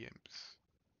BDMs?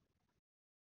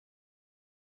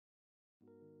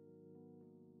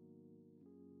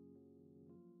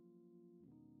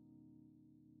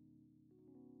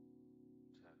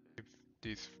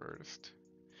 This first.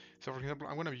 So for example,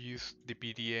 I'm gonna use the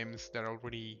BDMs that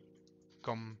already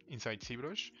come inside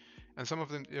ZBrush, and some of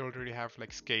them they already have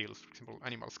like scales. For example,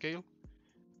 animal scale.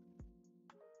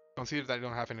 Consider that I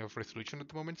don't have enough resolution at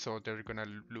the moment, so they're gonna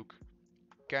look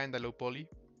kinda low poly.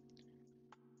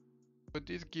 But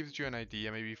this gives you an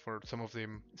idea. Maybe for some of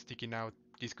them sticking out,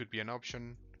 this could be an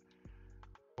option.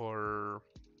 Or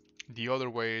the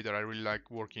other way that I really like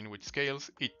working with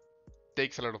scales, it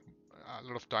takes a lot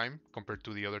of time compared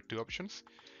to the other two options.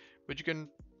 But you can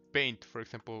paint, for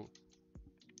example,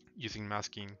 using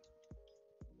masking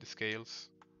the scales.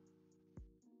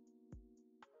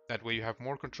 That way you have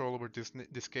more control over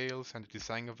the scales and the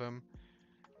design of them,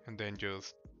 and then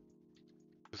just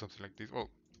do something like this. Well,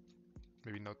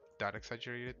 maybe not that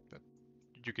exaggerated, but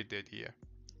you get the idea.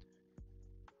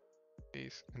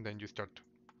 This, and then you start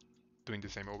doing the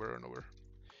same over and over.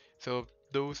 So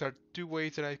those are two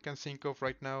ways that I can think of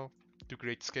right now to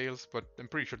create scales, but I'm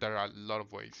pretty sure there are a lot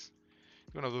of ways.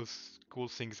 One of those cool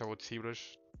things about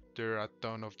ZBrush, there are a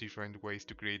ton of different ways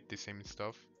to create the same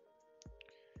stuff.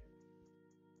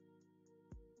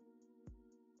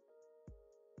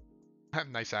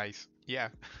 Nice eyes. Yeah.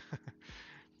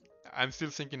 I'm still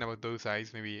thinking about those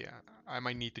eyes. Maybe I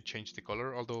might need to change the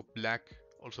color, although black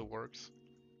also works.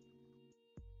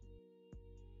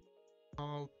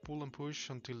 I'll pull and push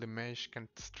until the mesh can't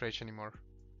stretch anymore.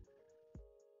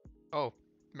 Oh,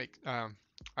 make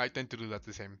I tend to do that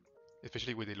the same,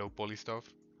 especially with the low poly stuff.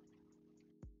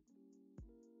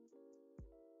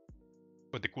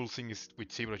 But the cool thing is with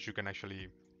ZBrush you can actually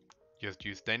just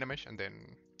use Dynamesh and then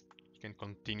you can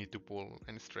continue to pull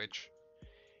and stretch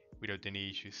without any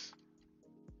issues.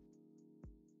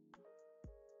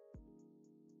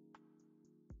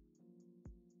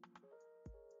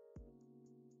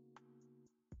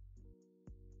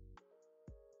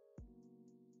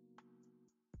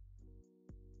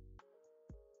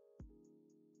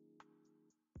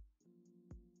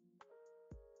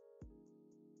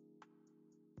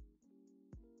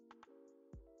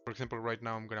 For example, right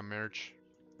now I'm gonna merge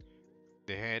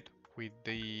the head with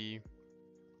the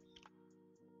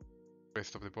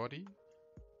rest of the body,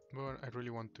 but I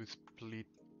really want to split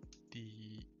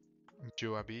the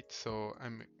jaw a bit, so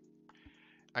I'm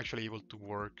actually able to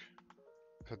work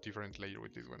a different layer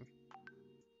with this one.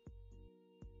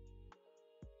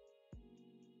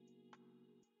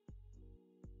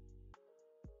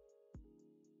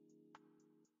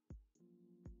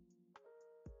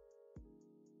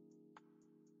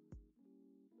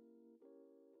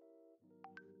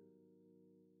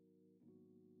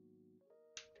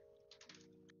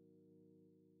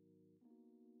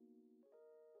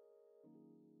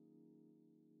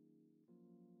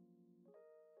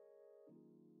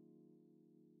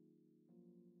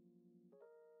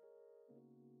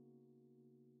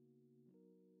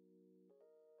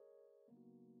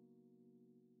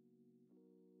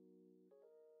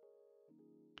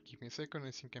 Give me a second,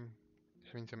 I think I'm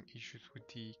having some issues with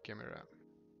the camera.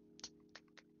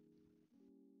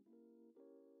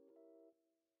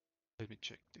 Let me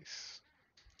check this.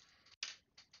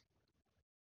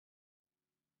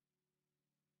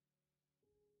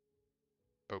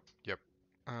 Oh, yep.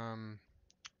 Um,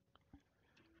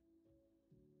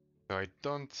 so I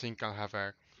don't think I'll have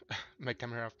a my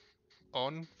camera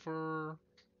on for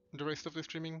the rest of the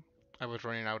streaming. I was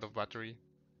running out of battery,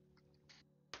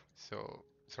 so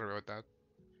sorry about that.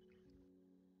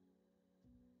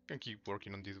 Can keep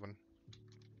working on this one.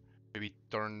 Maybe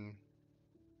turn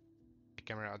the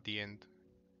camera at the end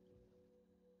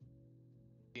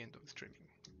of the streaming.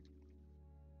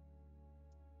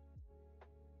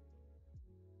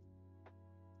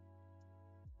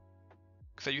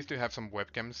 Because I used to have some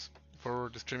webcams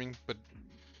for the streaming, but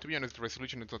to be honest, the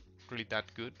resolution is not really that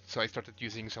good. So I started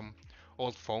using some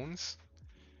old phones,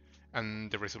 and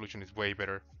the resolution is way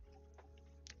better.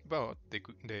 But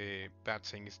the bad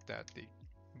thing is that the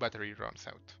battery runs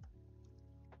out.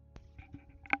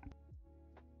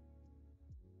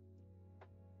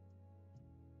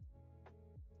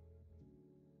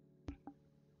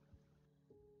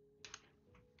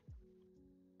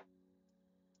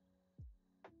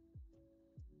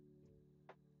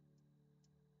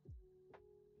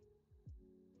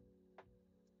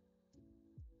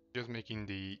 Just making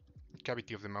the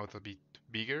cavity of the mouth a bit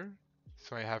bigger,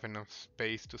 so I have enough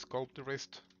space to sculpt the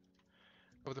rest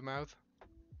of the mouth.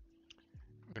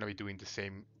 I'm gonna be doing the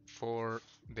same for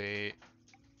the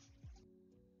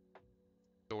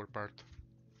lower part,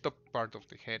 top part of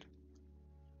the head.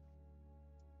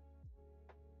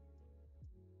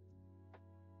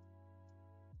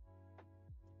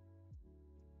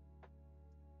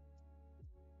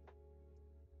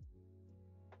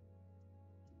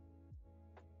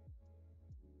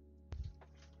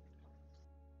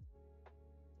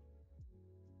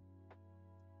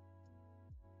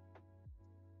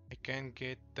 I can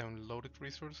get downloaded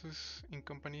resources in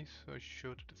companies, so I show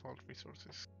the default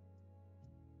resources.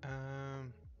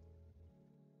 Um,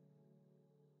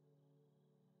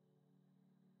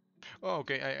 oh,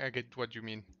 okay, I get what you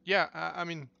mean. Yeah, I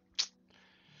mean,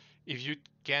 if you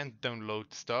can't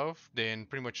download stuff, then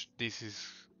pretty much this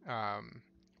is, for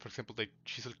example, the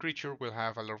chisel creature will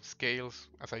have a lot of scales,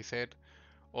 as I said.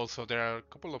 Also, there are a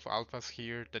couple of alphas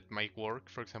here that might work.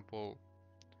 For example,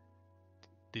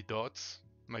 the dots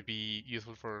might be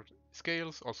useful for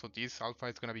scales. Also, this alpha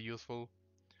is going to be useful.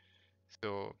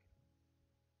 So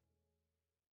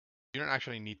you don't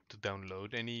actually need to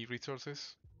download any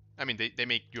resources. I mean, they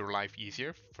make your life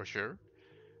easier for sure,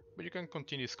 but you can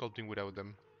continue sculpting without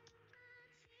them.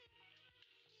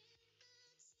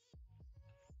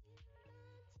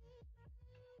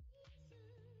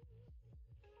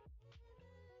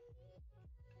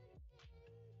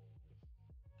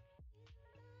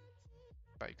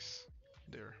 Spikes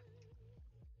there.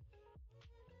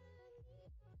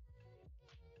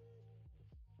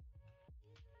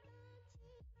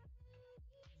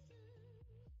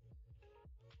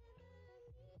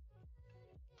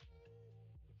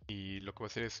 Y lo que voy a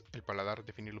hacer es el paladar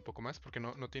definirlo un poco más porque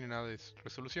no tiene nada de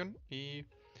resolución y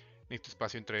necesito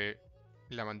espacio entre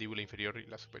la mandíbula inferior y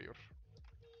la superior.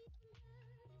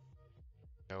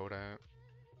 Ahora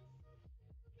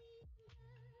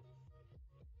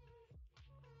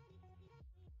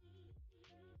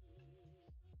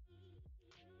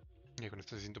ya con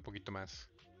esto se siente un poquito más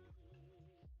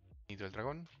bonito el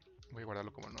dragón. Voy a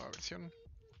guardarlo como nueva versión.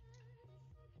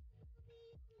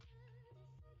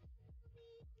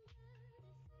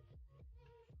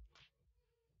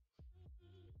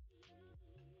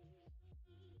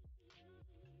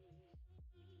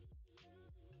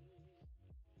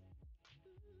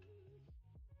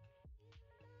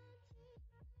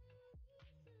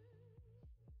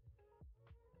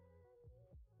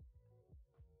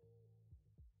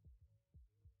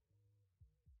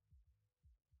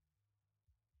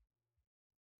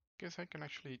 Guess I can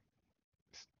actually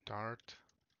start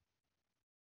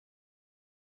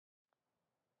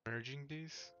merging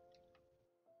these.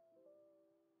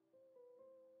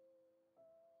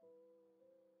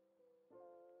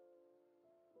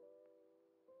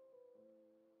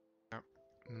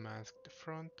 Mask the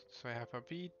front so I have a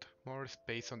bit more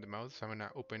space on the mouth, so I'm gonna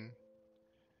open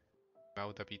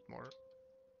mouth a bit more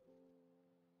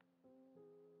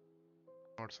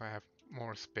so I have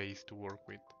more space to work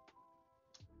with.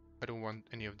 I don't want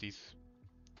any of these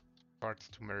parts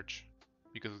to merge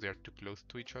because they are too close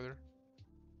to each other.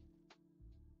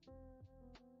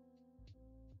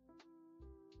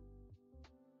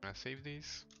 I'm gonna save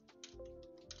this.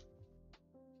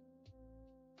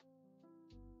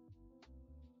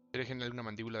 Dejen una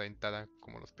mandíbula dentada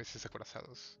como los peces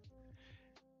acorazados.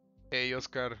 Hey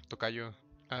Óscar, tocayo.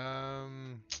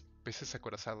 Peces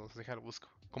acorazados, déjalo busco.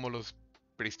 Como los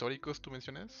prehistóricos, ¿tú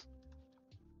mencionas?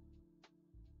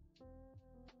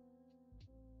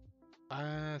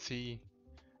 Ah, sí,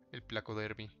 el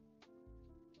placodermi.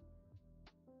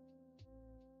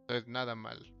 No es nada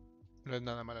mal. No es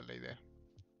nada mala la idea.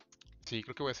 Sí,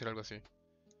 creo que voy a hacer algo así.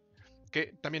 Que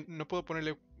también no puedo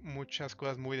ponerle muchas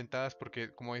cosas muy dentadas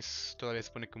porque como es todavía se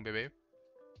supone que un bebé,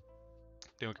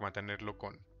 tengo que mantenerlo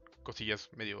con cosillas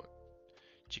medio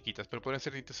chiquitas. Pero podrían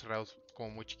ser dientes cerrados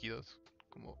como muy chiquitos.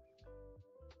 Como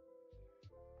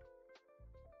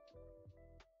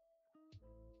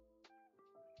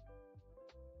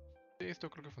sí, esto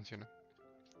creo que funciona.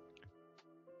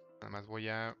 Nada más voy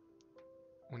a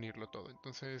unirlo todo.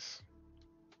 Entonces,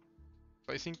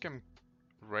 I think I'm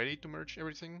ready to merge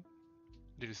everything.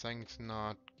 The design is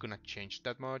not gonna change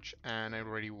that much, and I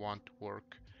already want to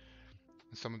work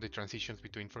on some of the transitions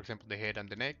between, for example, the head and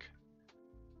the neck.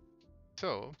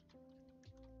 So,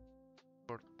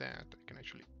 for that, I can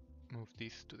actually move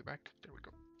this to the back. There we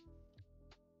go.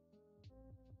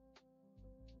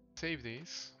 Save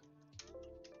this.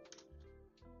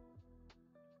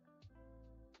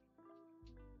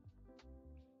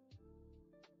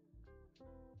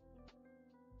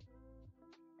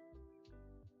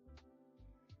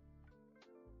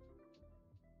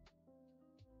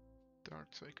 Start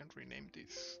so I can rename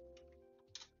this.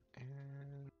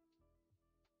 And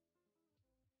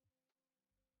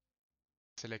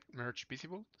select merge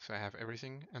visible, so I have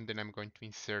everything, and then I'm going to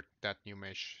insert that new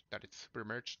mesh that it's super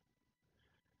merged.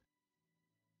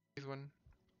 This one.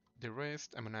 The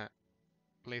rest, I'm gonna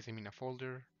place them in a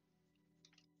folder.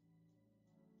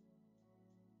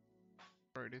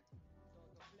 Write it.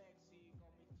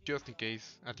 Just in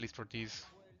case, at least for this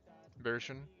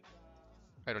version,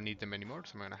 I don't need them anymore,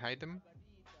 so I'm gonna hide them.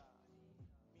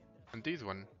 And this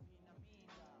one,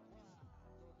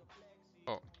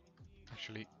 oh,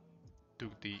 actually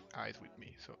took the eyes with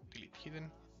me, so delete hidden.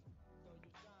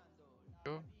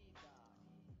 Go.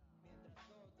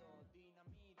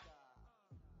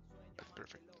 That's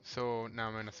perfect. So now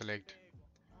I'm gonna select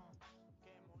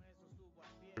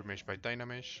Remesh by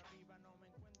Dynamesh,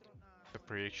 the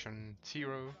projection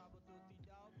 0,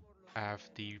 I have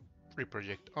the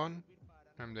reproject on,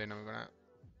 and then I'm gonna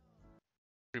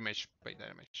remesh by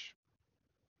Dynamesh.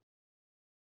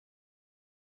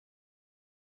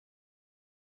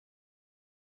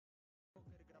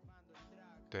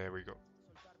 There we go.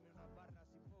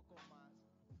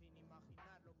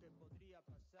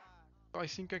 I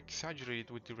think I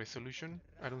exaggerated with the resolution.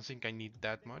 I don't think I need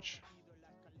that much.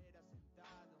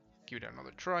 Give it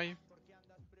another try.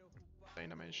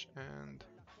 Dynamesh and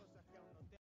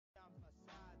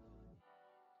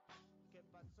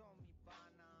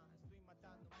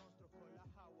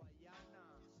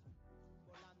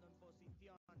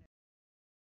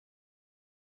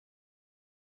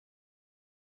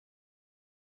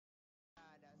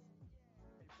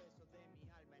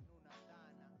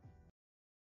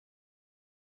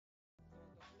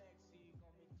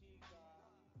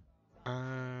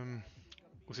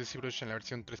Usé ZBrush en la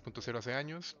versión 3.0 hace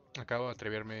años. Acabo de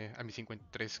atreverme a mi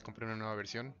 53, compré una nueva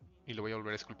versión y lo voy a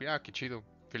volver a esculpir. Ah, qué chido.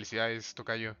 Felicidades,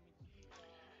 tocayo.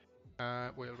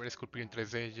 Voy a volver a esculpir en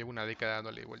 3D. Llevo una década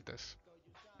dándole vueltas.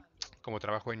 Como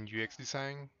trabajo en UX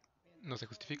Design, no se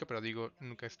justifica, pero digo,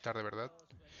 nunca es tarde, ¿verdad?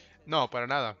 No, para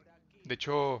nada. De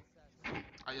hecho,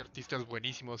 hay artistas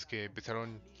buenísimos que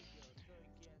empezaron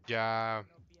ya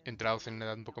entrados en una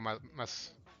edad un poco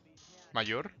más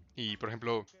mayor. Y por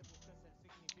ejemplo,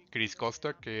 Chris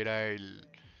Costa, que era el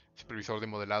supervisor de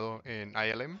modelado en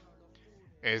ILM,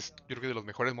 es yo creo que de los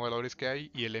mejores modeladores que hay.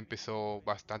 Y él empezó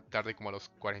bastante tarde, como a los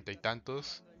cuarenta y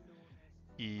tantos.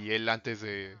 Y él antes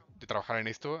de trabajar en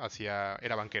esto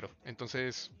era banquero.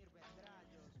 Entonces,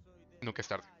 nunca es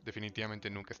tarde. Definitivamente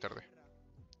nunca es tarde.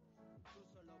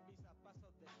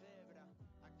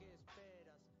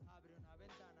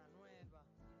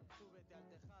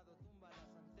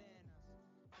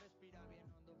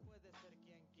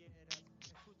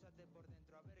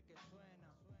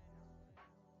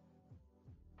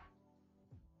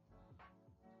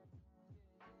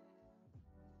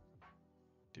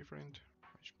 Different.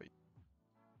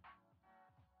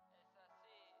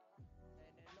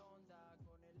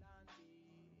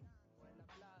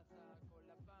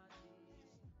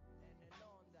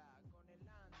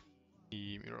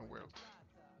 Y Mirror World.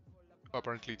 Oh,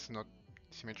 apparently it's not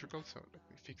symmetrical, so let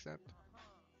me fix that.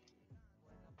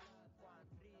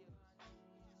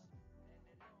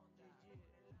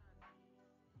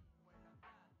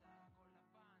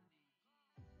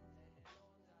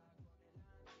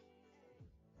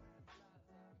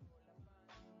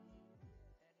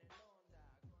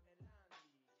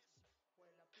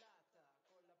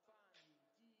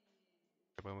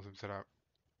 Ya podemos empezar a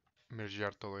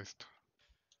mergear todo esto.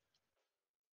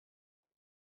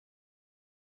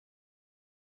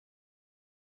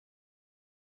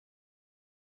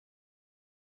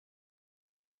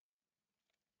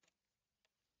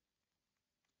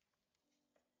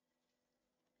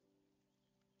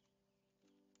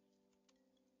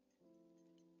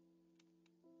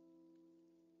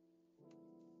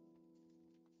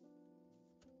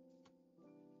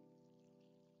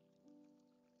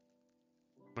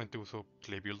 Realmente uso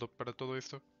Clay Buildup para todo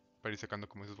esto, para ir sacando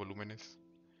como esos volúmenes.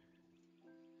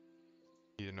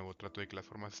 Y de nuevo trato de que las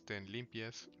formas estén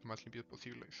limpias, lo más limpias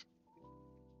posibles.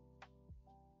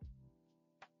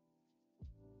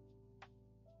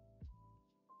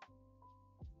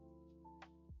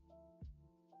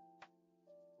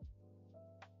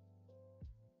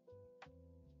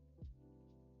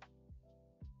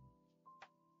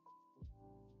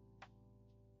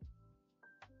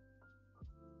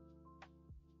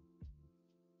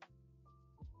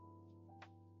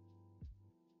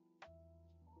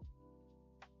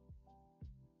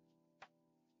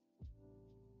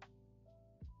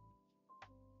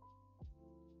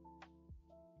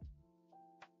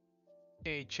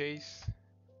 Hey Chase,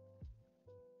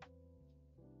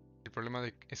 el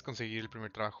problema es conseguir el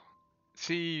primer trabajo.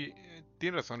 Sí,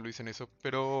 tienes razón Luis en eso,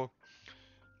 pero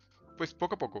pues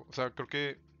poco a poco. O sea, creo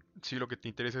que si lo que te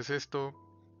interesa es esto,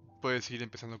 puedes ir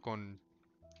empezando con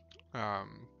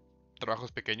am,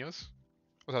 trabajos pequeños.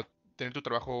 O sea, tener tu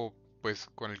trabajo pues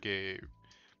con el que,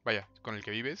 vaya, con el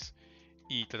que vives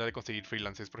y tratar de conseguir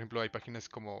freelancers. Por ejemplo, hay páginas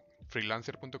como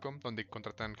freelancer.com donde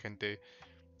contratan gente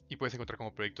y puedes encontrar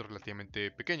como proyectos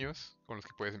relativamente pequeños con los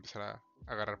que puedes empezar a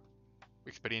agarrar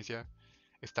experiencia.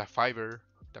 Está Fiverr,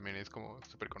 también es como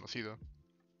súper conocido.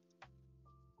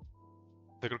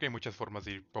 Yo creo que hay muchas formas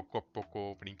de ir poco a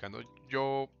poco brincando.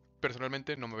 Yo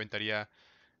personalmente no me aventaría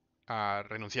a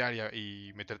renunciar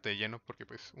y meterte de lleno porque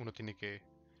pues uno tiene que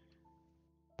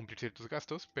cumplir ciertos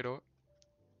gastos, pero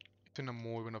es una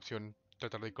muy buena opción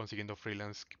tratar de ir consiguiendo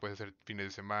freelance que puedes hacer fines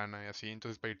de semana y así,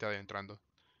 entonces para irte adentrando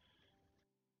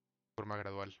de forma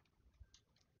gradual.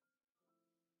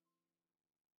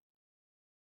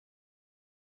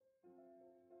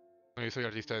 Bueno, yo soy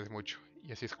artista desde mucho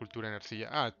y así escultura en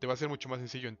arcilla. Te va a ser mucho más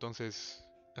sencillo entonces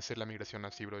hacer la migración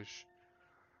a ZBrush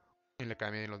en la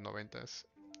academia de los noventas.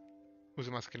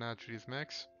 Uso más que nada 3ds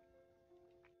Max,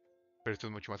 pero esto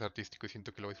es mucho más artístico y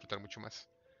siento que lo voy a disfrutar mucho más.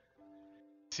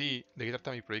 Sí, ¿de qué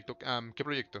trata mi proyecto? ¿Qué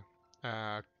proyecto?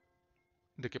 Ah,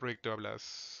 ¿De qué proyecto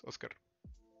hablas, Oscar?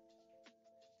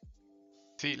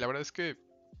 Sí, la verdad es que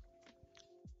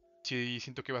sí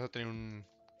siento que vas a tener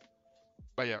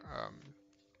vaya,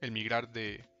 el migrar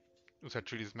de usar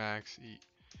 3ds Max y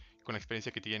con la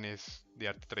experiencia que tienes de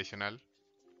arte tradicional,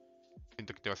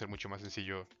 siento que te va a ser mucho más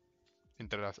sencillo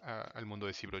entrar al mundo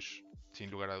de ZBrush, sin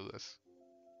lugar a dudas.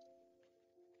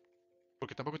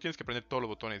 Porque tampoco tienes que aprender todos los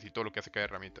botones y todo lo que hace cada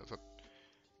herramienta. O sea,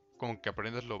 como que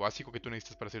aprendas lo básico que tú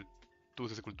necesitas para hacer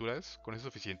tus esculturas, con eso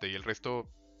es suficiente. Y el resto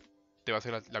te va a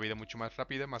hacer la vida mucho más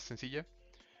rápida, más sencilla,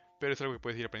 pero es algo que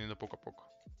puedes ir aprendiendo poco a poco.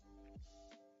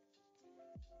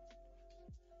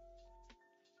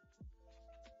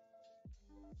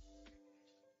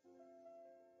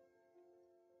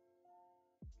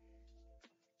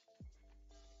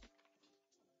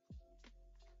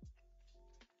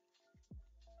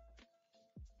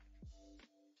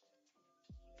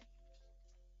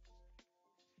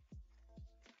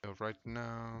 So right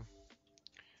now,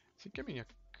 I think I'm in a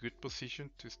good position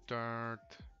to start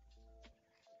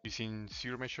using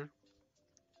zero measure.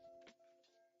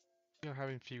 I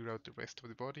haven't figured out the rest of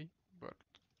the body, but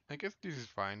I guess this is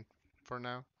fine for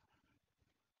now.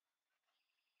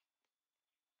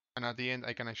 And at the end,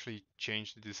 I can actually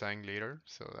change the design later,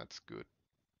 so that's good.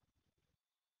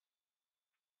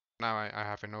 Now I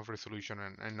have enough resolution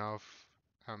and enough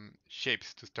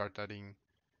shapes to start adding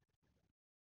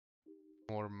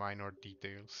more minor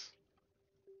details.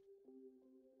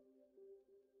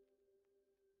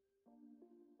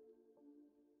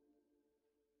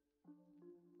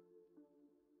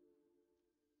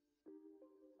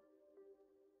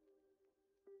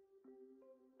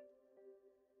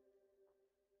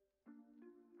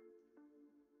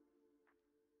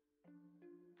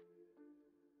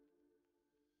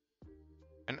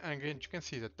 And again, you can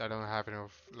see that I don't have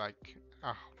enough, like,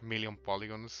 a million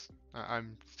polygons.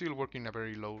 I'm still working in a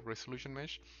very low resolution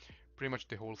mesh. Pretty much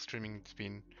the whole streaming has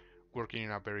been working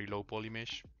in a very low poly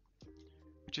mesh,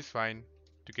 which is fine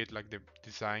to get like the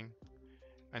design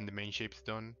and the main shapes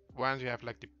done. Once you have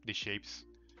like the shapes,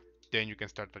 then you can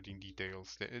start adding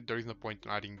details. There is no point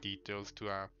in adding details to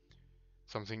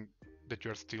something that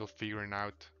you're still figuring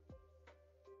out.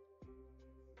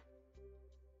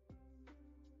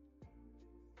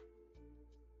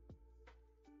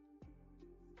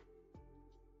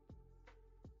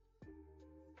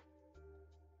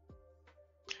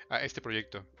 Este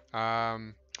proyecto.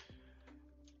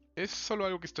 Es solo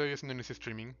algo que estoy haciendo en ese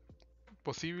streaming.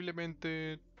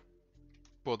 Posiblemente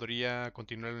podría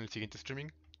continuar en el siguiente streaming,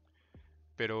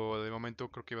 pero de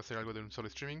momento creo que va a ser algo de un solo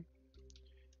streaming.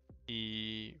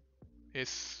 Y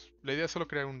la idea es solo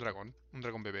crear un dragón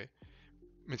bebé.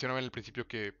 Mencionaba en el principio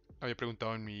que había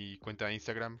preguntado en mi cuenta de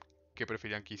Instagram qué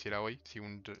preferían que hiciera hoy, si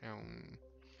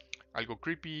algo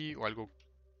creepy o algo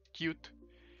cute.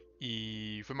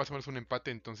 Y fue más o menos un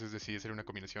empate, entonces decidí hacer una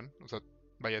combinación. O sea,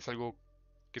 vaya, es algo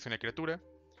que es una criatura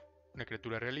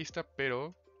realista,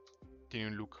 pero tiene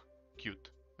un look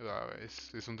cute. O sea,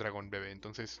 es un dragón bebé,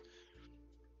 entonces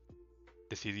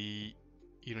decidí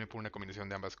irme por una combinación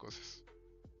de ambas cosas.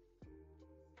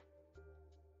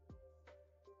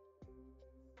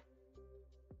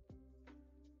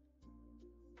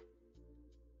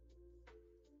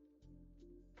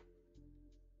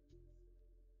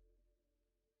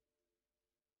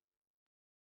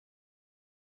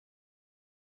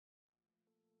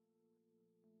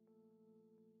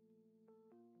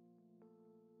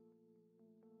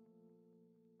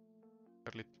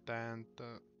 Darle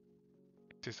tanto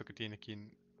esto que tiene aquí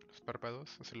en los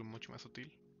párpados, hacerlo mucho más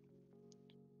sutil.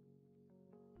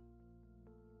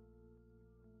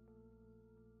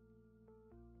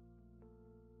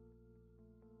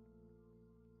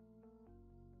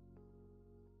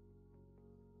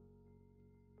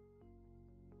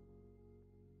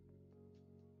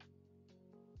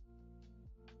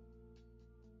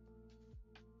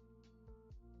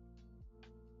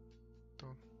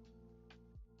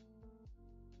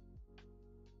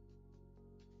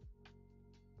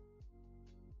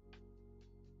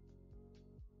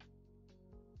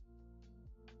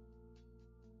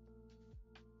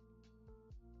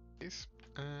 This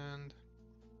and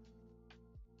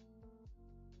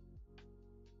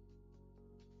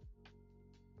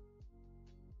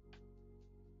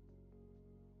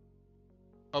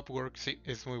Upwork sí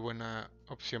es muy buena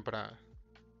opción para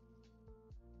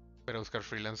buscar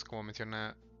freelance, como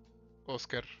menciona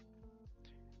Oscar.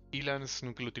 Elance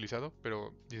nunca lo he utilizado,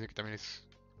 pero dice que también es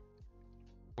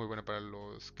muy buena para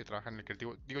los que trabajan en el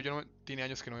creativo. Digo, yo no tiene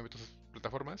años que no me meto a esas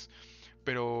plataformas,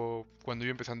 pero cuando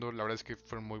iba empezando, la verdad es que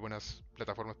fueron muy buenas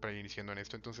plataformas para ir iniciando en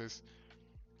esto. Entonces,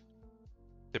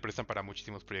 te prestan para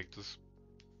muchísimos proyectos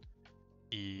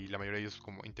y la mayoría de ellos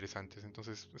como interesantes.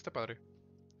 Entonces, está padre.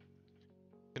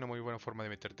 Es una muy buena forma de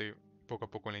meterte poco a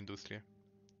poco en la industria.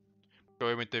 Pero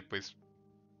obviamente, pues,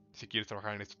 si quieres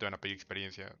trabajar en esto, te van a pedir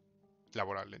experiencia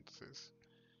laboral. Entonces,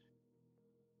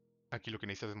 aquí lo que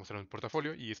necesitas es mostrar un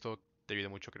portafolio y esto te ayuda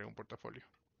mucho a crear un portafolio.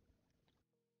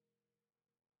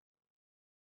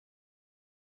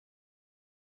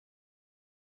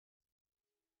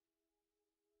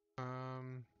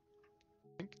 I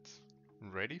think it's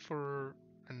ready for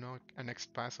a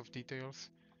next pass of details.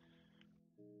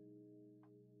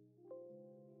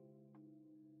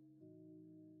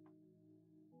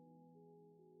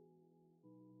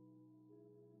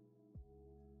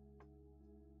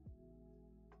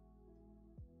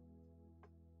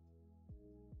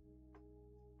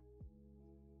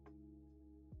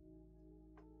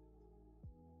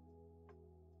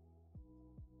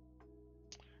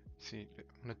 See, I'm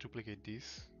gonna duplicate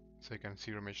this so I can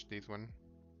zero mesh this one.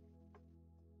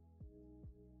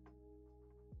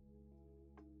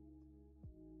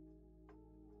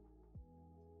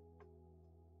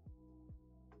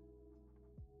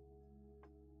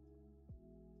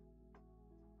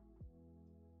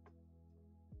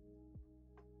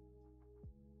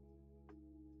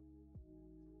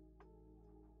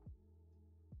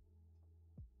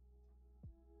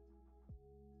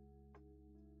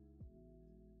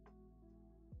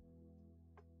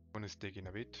 One is taking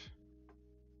a bit.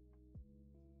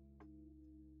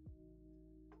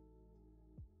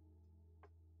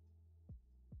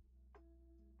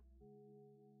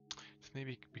 It's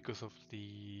maybe because of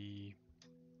the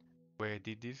way I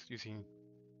did this using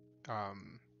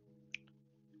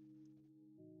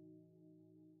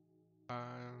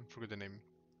forget the name.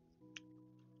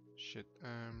 Shit.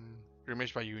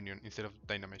 Remesh by union instead of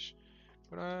Dynamesh.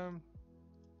 But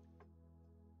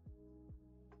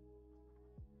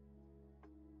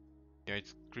yeah,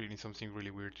 it's creating something really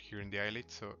weird here in the eyelid.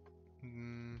 So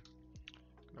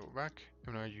go back.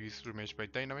 I'm gonna use Remesh by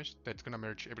Dynamesh. That's gonna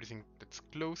merge everything that's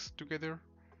close together.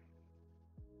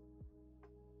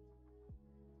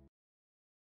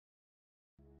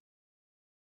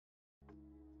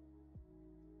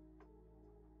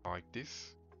 Like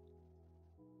this.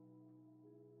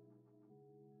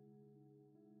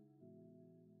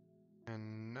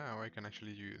 And now I can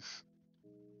actually use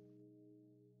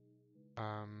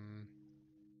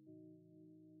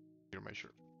your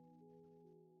measure.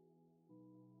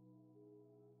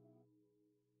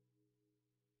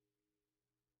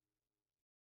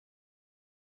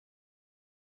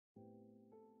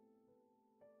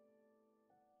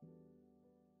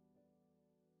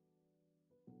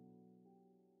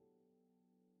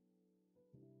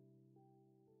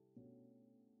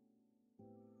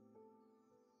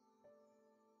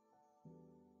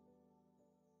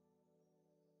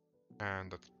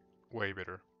 And that's way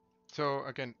better. So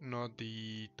again, not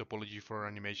the topology for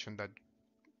animation that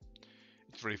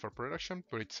it's ready for production,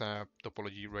 but it's a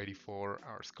topology ready for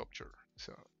our sculpture.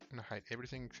 So I'm gonna hide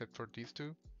everything except for these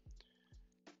two.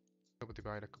 Double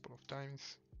divide a couple of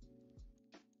times.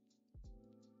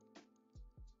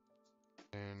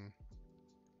 And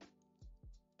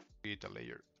create a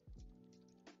layer.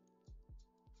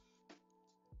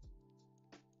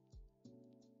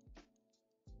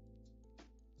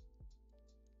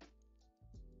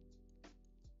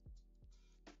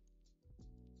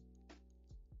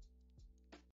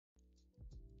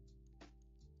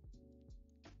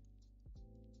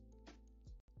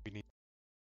 We need.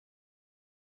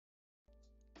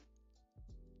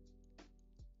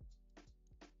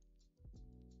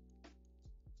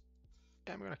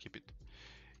 Yeah, I'm gonna keep it.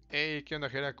 Hey, ¿qué onda,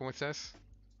 Jera? ¿Cómo estás?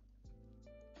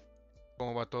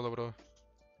 ¿Cómo va todo, bro?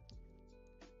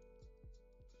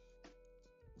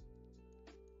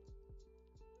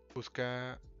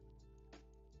 Busca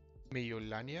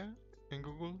Meiolania en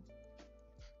Google.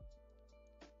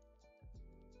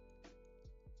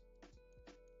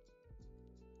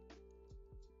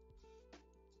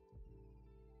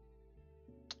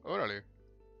 Órale,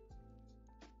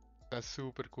 está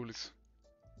súper cool eso.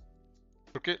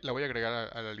 Creo que la voy a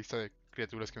agregar a la lista de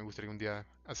criaturas que me gustaría un día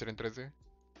hacer en 3D.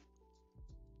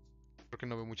 Porque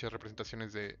no veo muchas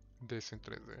representaciones de eso en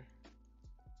 3D.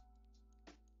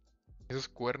 Esos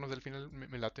cuernos del final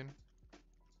me laten.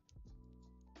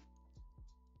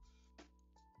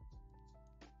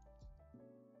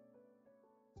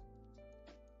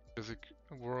 Jurassic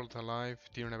World Alive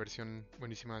tiene una versión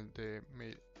buenísima de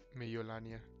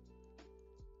Meiolania.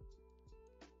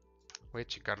 Voy a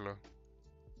checarlo.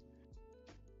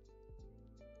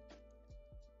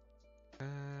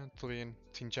 Todo bien,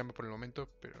 sin chamba por el momento,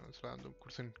 pero estoy dando un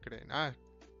curso en Creen. Ah,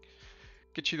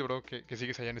 qué chido, bro, que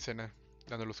sigues allá en escena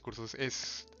dando los cursos.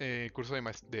 ¿Es curso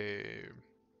de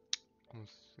 ¿cómo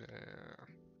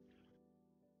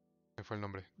me fue el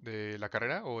nombre? ¿De la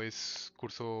carrera o es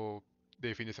curso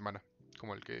de fin de semana?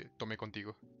 Como el que tomé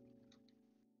contigo.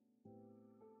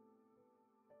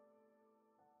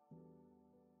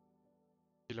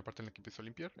 Y la parte en la que empiezo a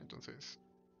limpiar, entonces.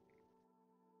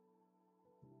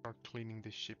 Start cleaning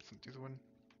the ships on this one.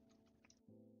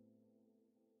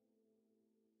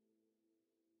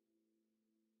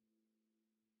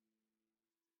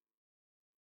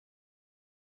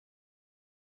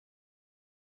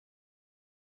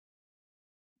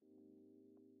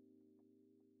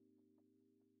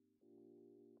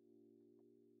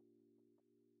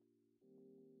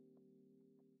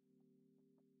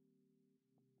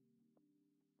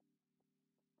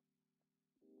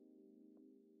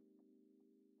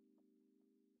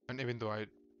 And even though I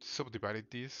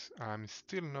subdivided this, I'm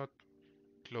still not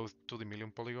close to the million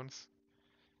polygons.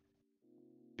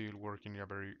 Still working a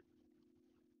very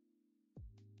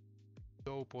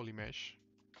low poly mesh.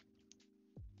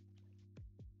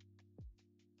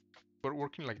 But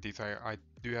working like this, I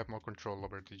do have more control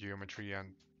over the geometry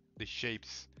and the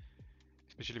shapes,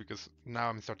 especially because now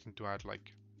I'm starting to add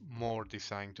like more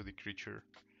design to the creature,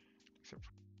 except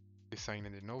for design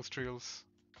in the nostrils.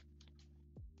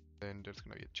 Then there's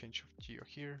gonna be a change of geo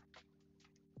here.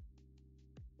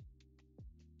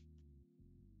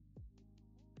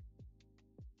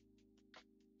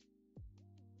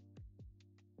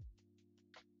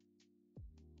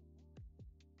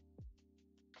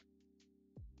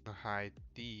 Hide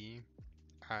the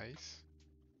eyes.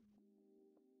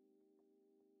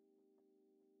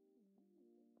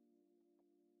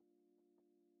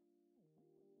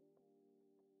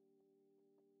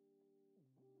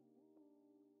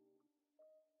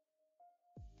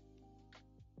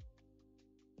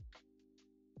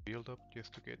 Build up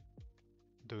just to get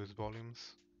those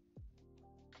volumes.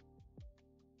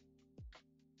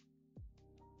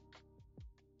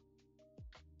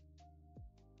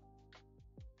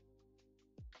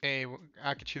 Qué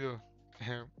chido.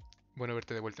 Bueno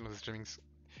verte de vuelta en los streamings.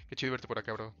 Qué chido verte por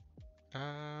acá, bro.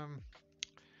 Um,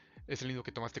 es el mismo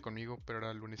que tomaste conmigo, pero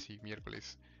era lunes y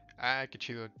miércoles. Qué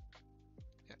chido.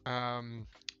 Um,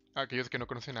 Aquellos que no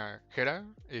conocen a Jera,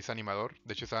 es animador.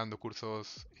 De hecho, está dando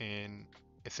cursos en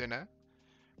escena,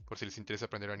 por si les interesa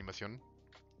aprender animación.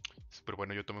 Súper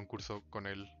bueno, yo tomé un curso con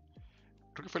él.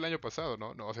 Creo que fue el año pasado,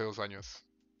 ¿no? No, hace 2 años.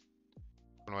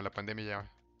 Bueno, la pandemia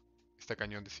ya está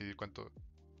cañón decidir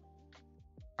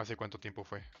hace cuánto tiempo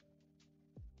fue.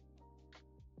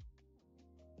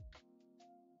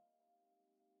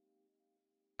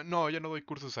 No, ya no doy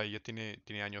cursos ahí, ya tiene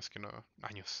años que no.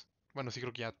 Años. Bueno, sí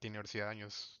creo que ya tiene universidad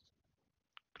años.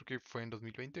 Creo que fue en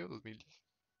 2020 o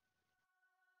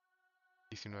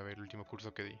 2019 el último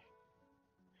curso que di.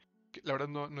 La verdad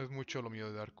no es mucho lo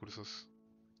mío de dar cursos.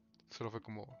 Solo fue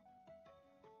como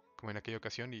en aquella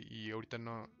ocasión y ahorita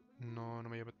no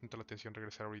me llama tanto la atención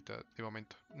regresar ahorita de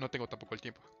momento. No tengo tampoco el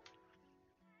tiempo.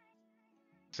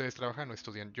 ¿Ustedes trabajan o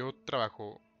estudian? Yo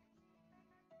trabajo,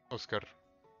 Oscar.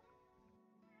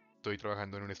 Estoy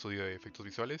trabajando en un estudio de efectos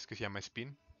visuales que se llama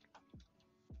Spin.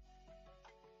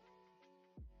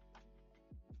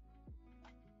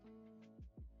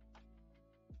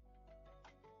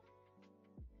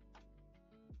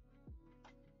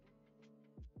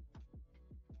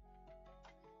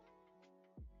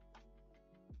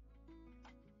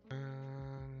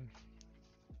 Ah,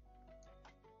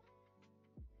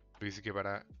 Dice que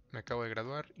me acabo de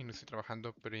graduar y no estoy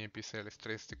trabajando, pero ya empieza el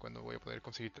estrés de cuando voy a poder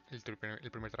conseguir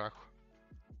el primer trabajo.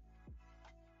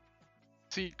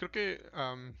 Sí, creo que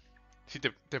si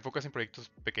te enfocas en proyectos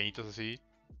pequeñitos así,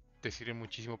 te sirve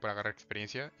muchísimo para agarrar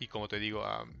experiencia y como te digo,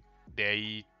 de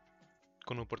ahí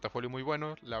con un portafolio muy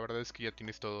bueno, la verdad es que ya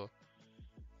tienes todo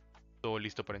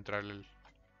listo para entrar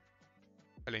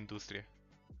a la industria.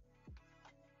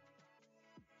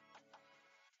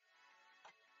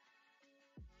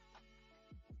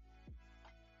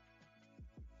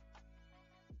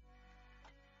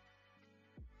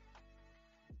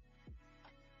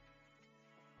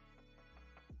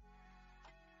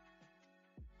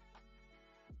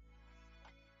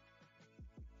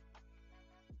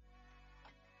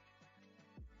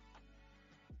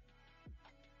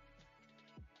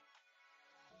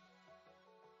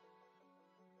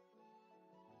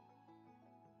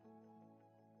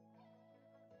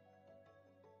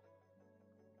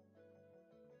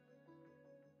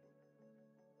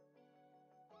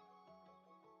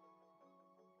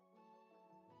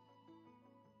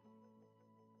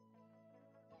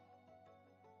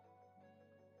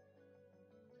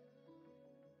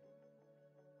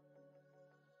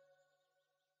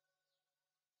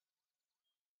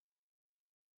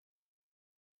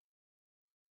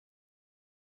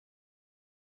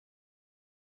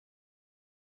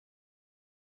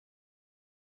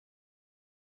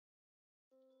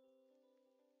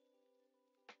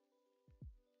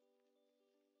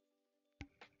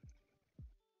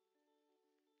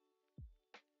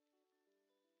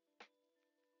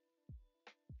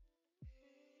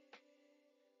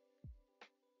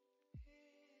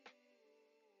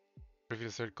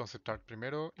 ¿Prefieres hacer concept art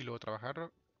primero y luego trabajar?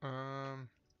 Am,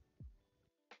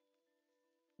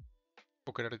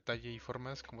 ¿O crear detalle y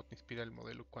formas? ¿Cómo te inspira el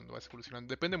modelo cuando vas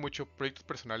evolucionando? Depende mucho. Proyectos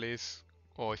personales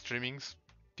o streamings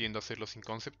tiendo a hacerlo sin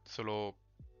concept, solo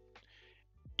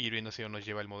ir viendo hacia dónde nos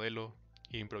lleva el modelo,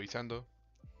 ir improvisando.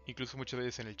 Incluso muchas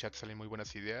veces en el chat salen muy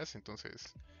buenas ideas,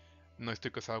 entonces no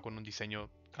estoy casado con un diseño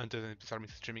antes de empezar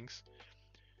mis streamings.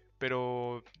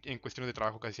 pero en cuestiones de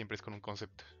trabajo casi siempre es con un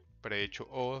concept prehecho,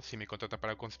 o si me contratan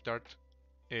para concept art,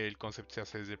 el concept se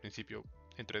hace desde el principio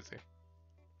en 3D.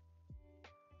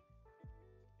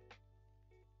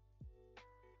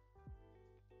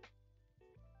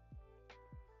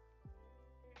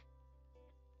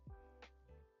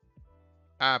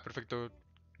 Ah, perfecto.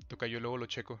 Toca, yo luego lo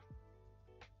checo.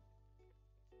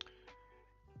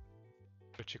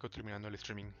 Lo checo terminando el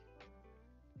streaming.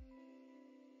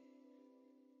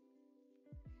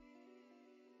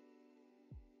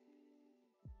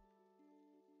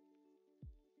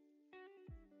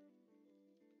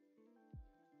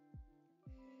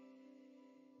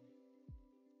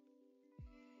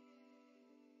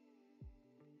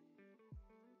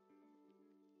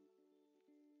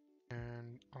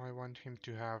 And I want him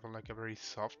to have like a very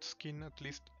soft skin, at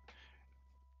least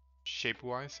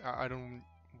shape-wise. I don't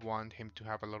want him to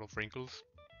have a lot of wrinkles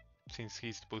since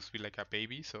he's supposed to be like a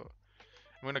baby, so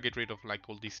I'm gonna get rid of like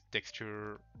all these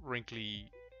texture,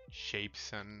 wrinkly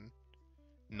shapes and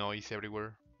noise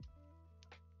everywhere.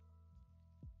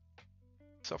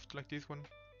 Soft like this one.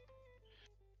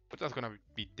 But that's gonna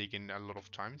be taking a lot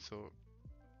of time, so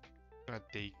I'm gonna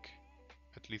take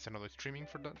at least another streaming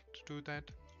for that to do that.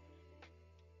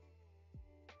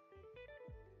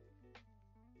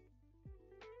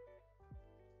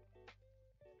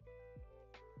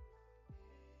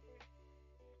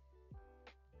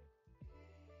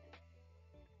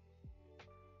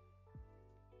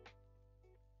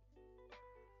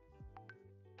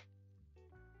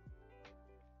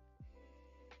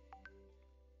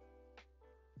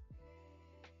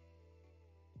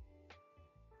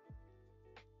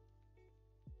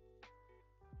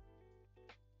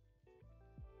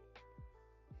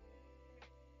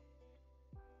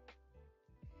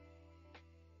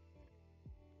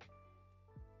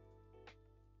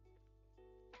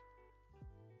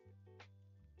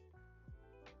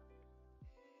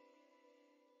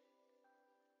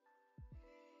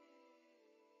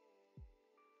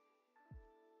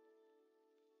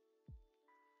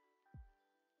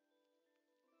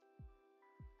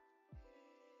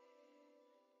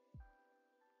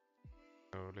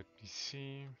 So let me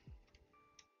see.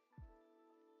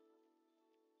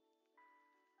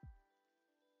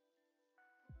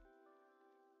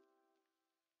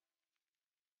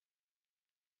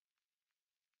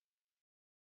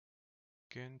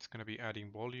 Again, it's gonna be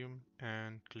adding volume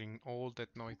and cleaning all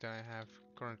that noise that I have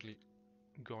currently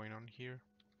going on here.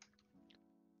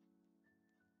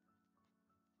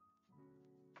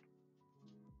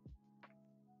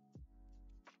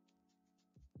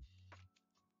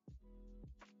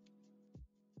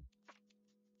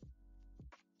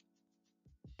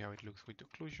 See how it looks with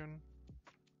occlusion.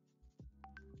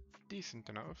 Decent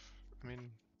enough. I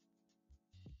mean,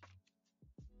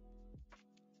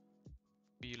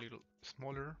 be a little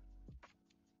smaller.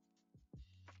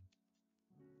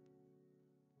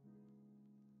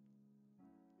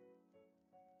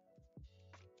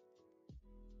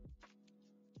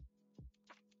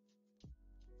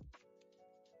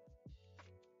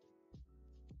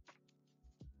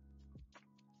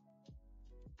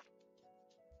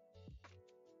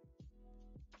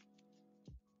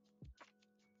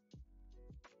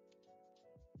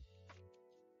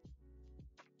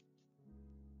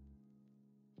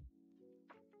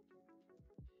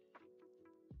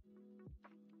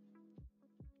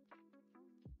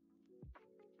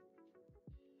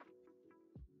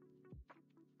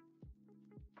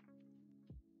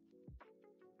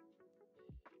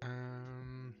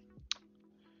 Um,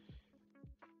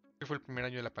 que fue el primer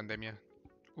año de la pandemia.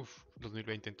 Uf,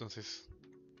 2020, entonces.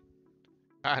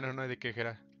 Ah, no, no hay de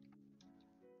quejera.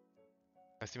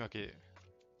 Lástima que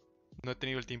no he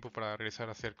tenido el tiempo para regresar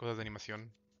a hacer cosas de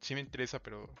animación. Sí me interesa,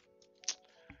 pero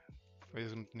a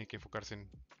veces uno tiene que enfocarse en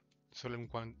solo en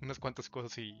unas cuantas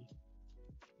cosas y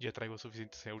ya traigo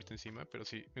suficientes ahorita encima, pero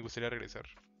sí, me gustaría regresar.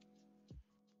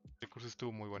 El curso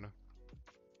estuvo muy bueno.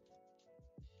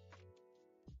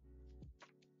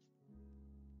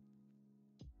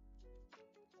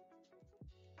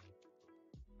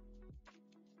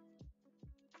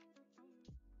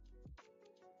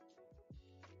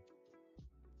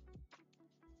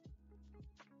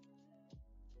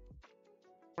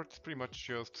 It's pretty much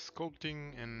just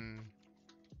sculpting and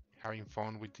having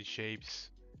fun with the shapes.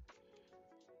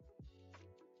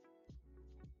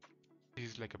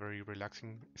 This is like a very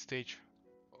relaxing stage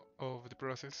of the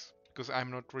process because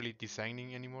I'm not really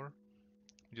designing anymore,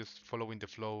 just following the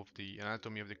flow of the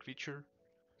anatomy of the creature,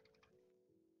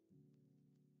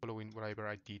 following whatever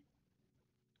I did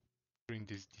during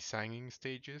these designing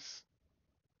stages.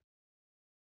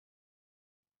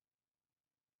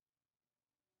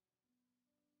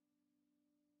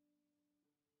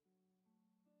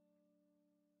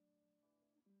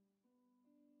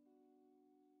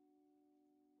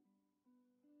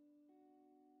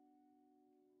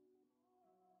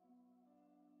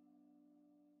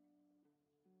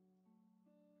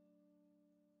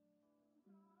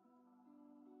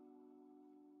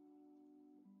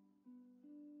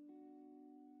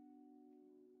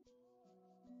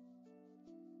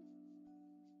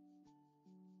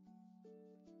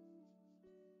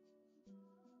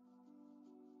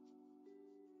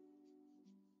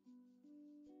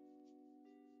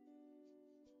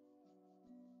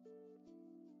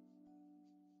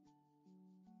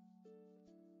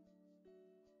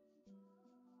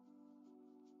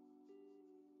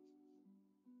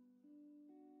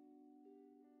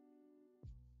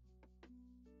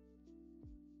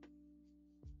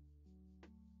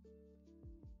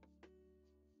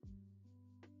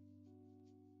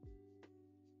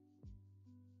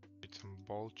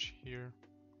 bulge here.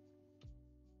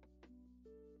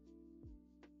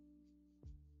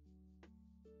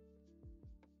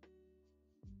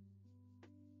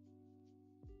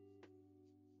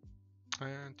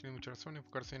 Tiene mucha razón,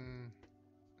 enfocarse en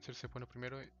hacerse bueno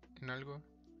primero en algo.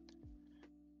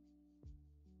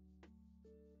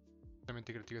 La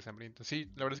mente creativa es hambrienta. Sí,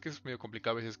 la verdad es que es medio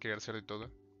complicado a veces querer hacer de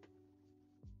todo.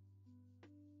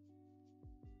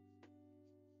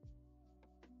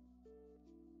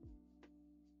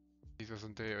 Es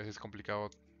bastante a veces complicado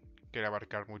querer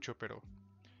abarcar mucho, pero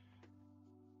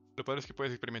lo padre es que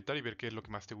puedes experimentar y ver qué es lo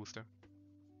que más te gusta.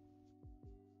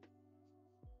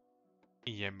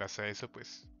 Y ya en base a eso,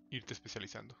 pues, irte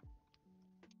especializando.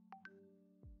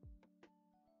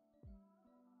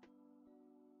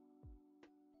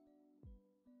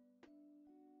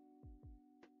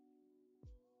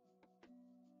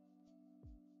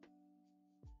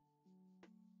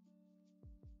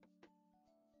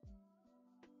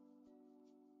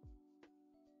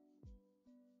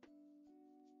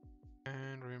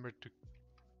 And remember to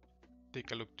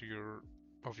take a look to your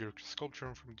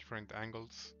sculpture from different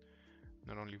angles,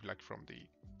 not only like from the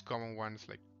common ones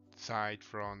like side,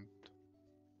 front.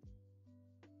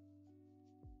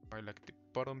 I like the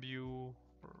bottom view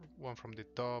or one from the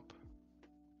top.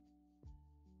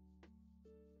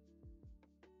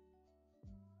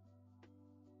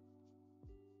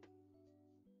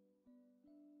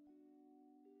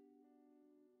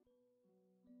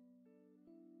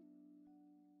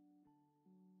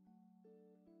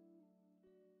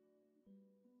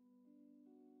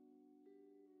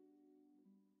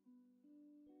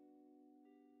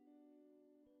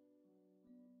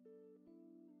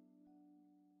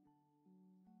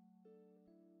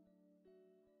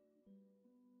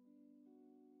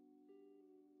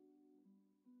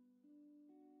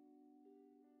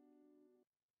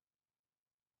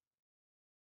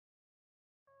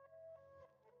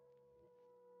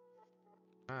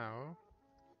 Now,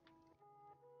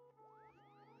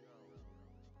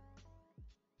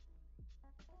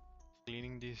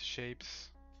 cleaning these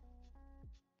shapes.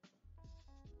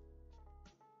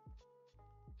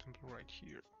 Temple right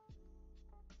here.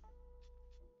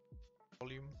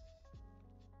 Volume.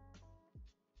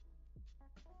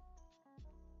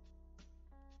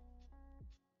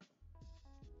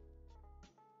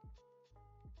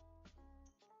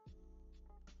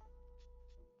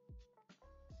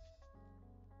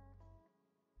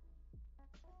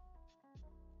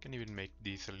 Can even make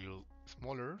this a little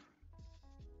smaller.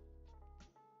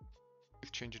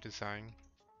 Let's change the design.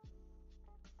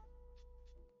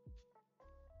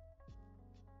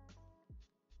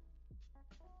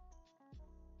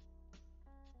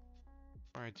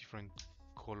 Try a different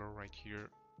color right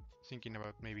here. Thinking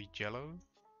about maybe yellow.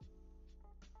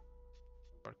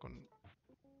 Or con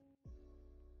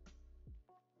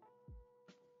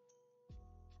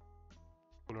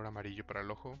color amarillo para el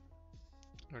ojo.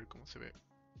 A ver cómo se ve.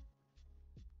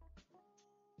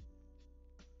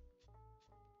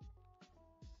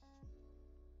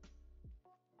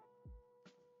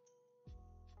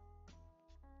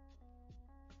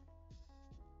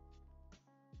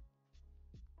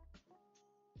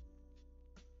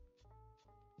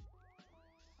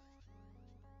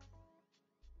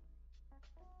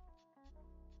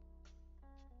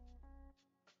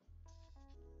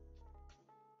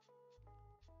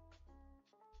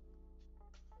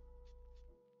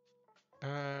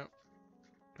 Uh,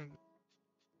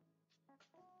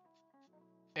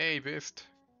 hey, Best.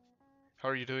 How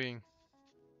are you doing?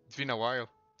 It's been a while.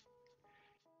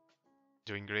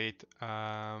 Doing great.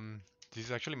 This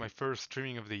is actually my first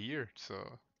streaming of the year, so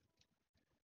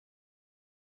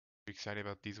excited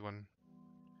about this one.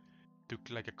 Took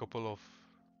like a couple of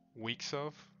weeks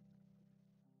off.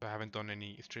 I haven't done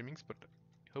any streamings, but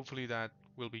hopefully that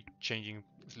will be changing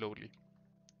slowly.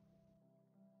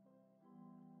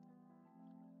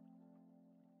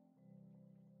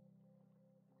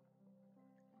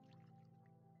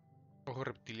 Ojo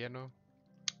reptiliano.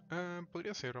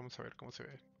 Podría ser, vamos a ver cómo se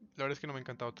ve. La verdad es que no me ha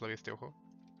encantado todavía este ojo.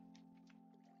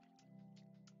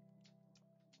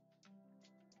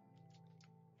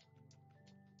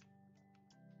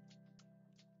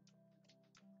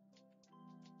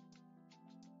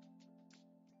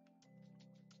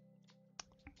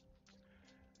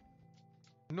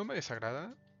 No me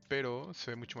desagrada, pero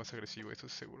se ve mucho más agresivo, eso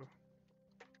es seguro.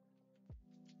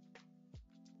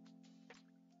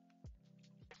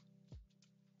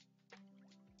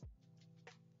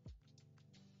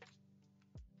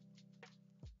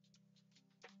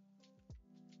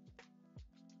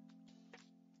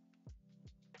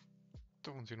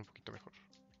 Esto funciona un poquito mejor.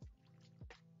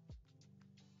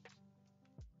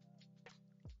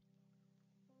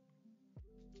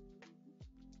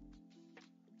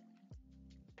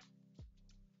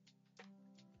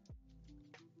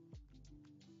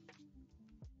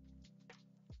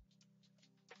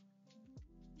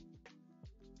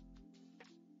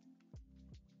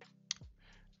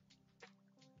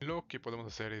 que podemos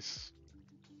hacer es,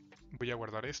 voy a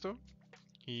guardar esto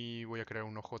y voy a crear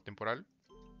un ojo temporal.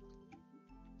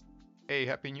 Hey,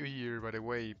 Happy New Year, by the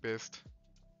way, best.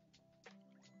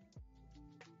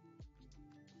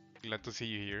 Glad to see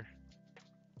you here.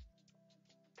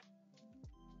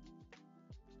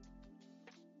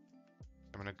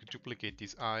 I'm gonna duplicate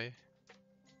this eye.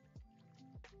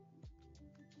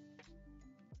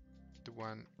 The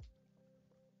one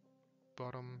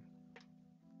bottom.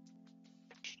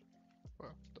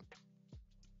 Well,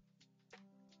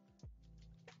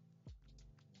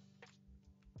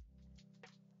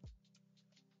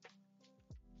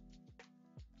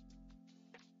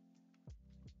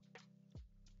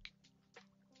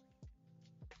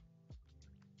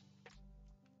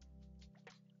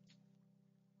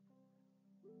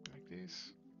 like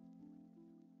this.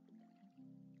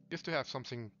 Just to have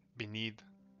something beneath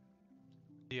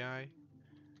the eye.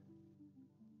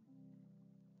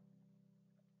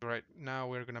 Right, now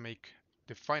we're gonna make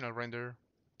the final render,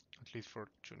 at least for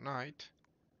tonight.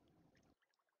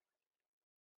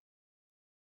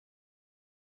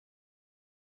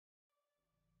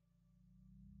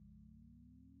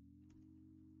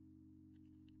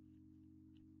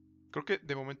 Creo que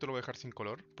de momento lo voy a dejar sin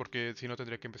color, porque si no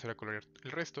tendría que empezar a colorear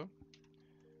el resto.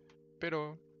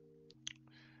 Pero,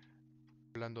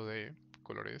 hablando de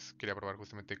colores, quería probar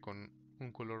justamente con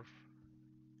un color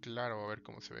claro, a ver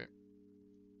cómo se ve.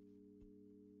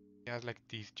 It has like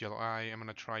this yellow eye. I'm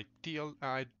gonna try teal.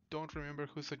 I don't remember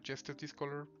who suggested this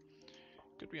color.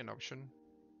 Could be an option.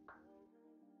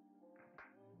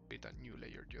 With a new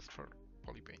layer just for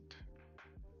poly paint.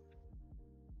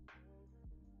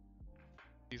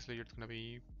 This layer is gonna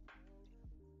be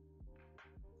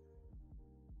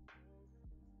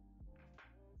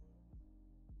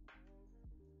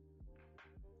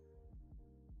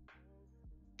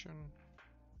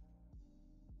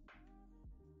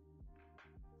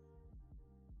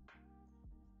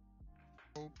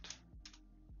gold.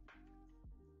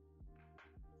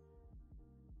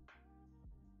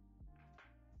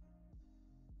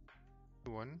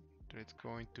 One that it's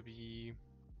going to be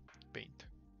paint.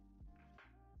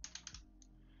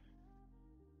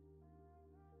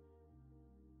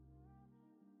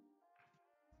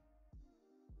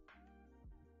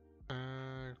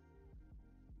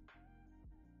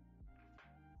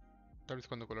 Tal vez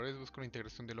cuando colores busco la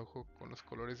integración del ojo con los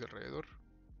colores de alrededor.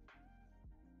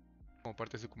 Como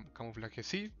parte de su camuflaje.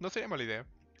 Sí, no sería mala idea.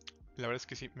 La verdad es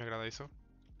que sí, me agrada eso.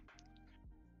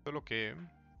 Solo que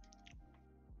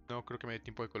no creo que me dé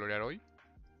tiempo de colorear hoy.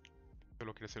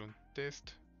 Solo quiero hacer un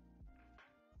test.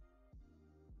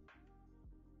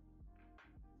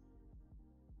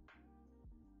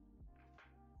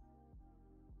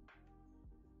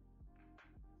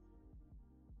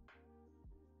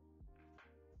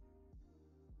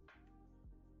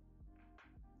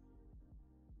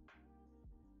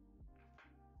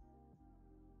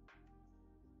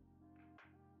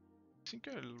 I think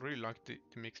I really like the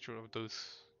mixture of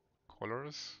those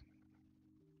colors.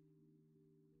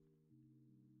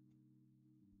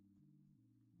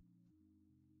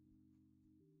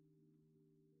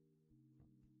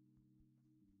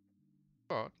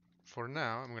 But for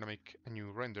now, I'm gonna make a new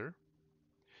render.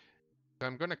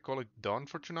 I'm gonna call it done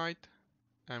for tonight.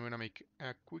 I'm gonna make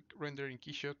a quick render in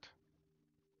Keyshot.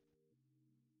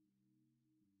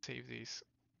 Save this.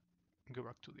 Go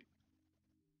back to the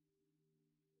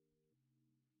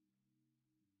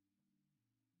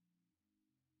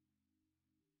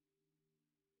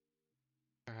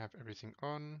I have everything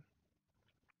on.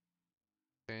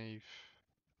 Save.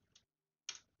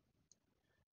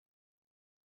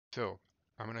 So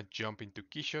I'm gonna jump into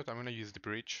Keyshot. I'm gonna use the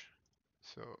bridge.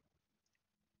 So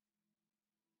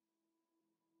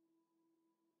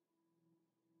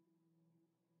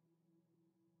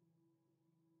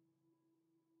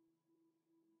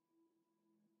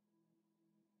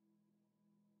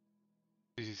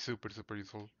this is super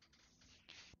useful.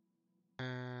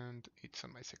 And it's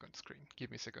on my second screen. Give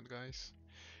me a second, guys.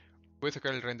 Voy a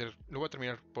sacar el render. Lo voy a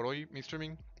terminar por hoy, mi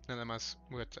streaming. Nada más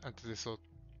voy a, antes de eso,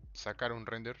 sacar un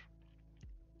render.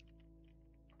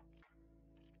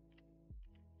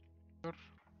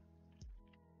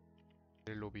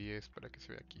 El OBS para que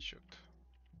se vea Keyshot.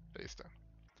 Ahí está.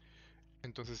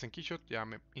 Entonces en Keyshot ya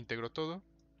me integró todo.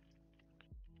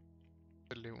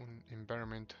 Darle un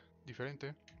environment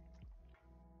diferente.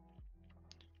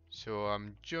 So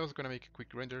I'm just gonna make a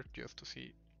quick render just to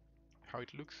see how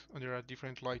it looks under a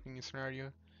different lighting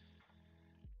scenario.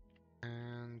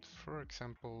 And for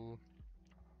example,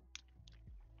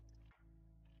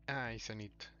 eyes I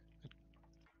need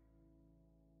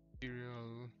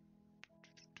material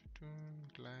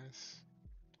glass.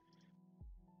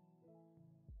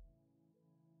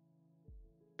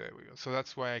 There we go. So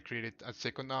that's why I created a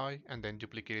second eye and then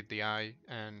duplicated the eye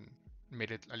and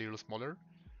made it a little smaller.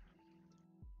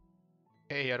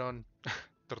 Hey, Aaron,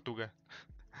 Tortuga.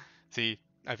 Sí,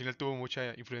 al final tuvo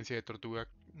mucha influencia de Tortuga.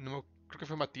 No, creo que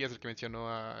fue Matías el que mencionó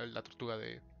a la Tortuga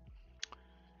de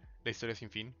la historia sin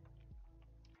fin.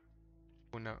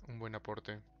 Un buen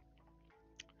aporte.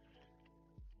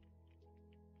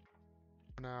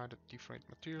 Not a different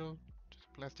material,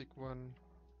 just plastic one.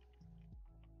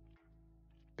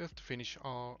 Just to finish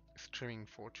our streaming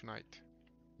for tonight.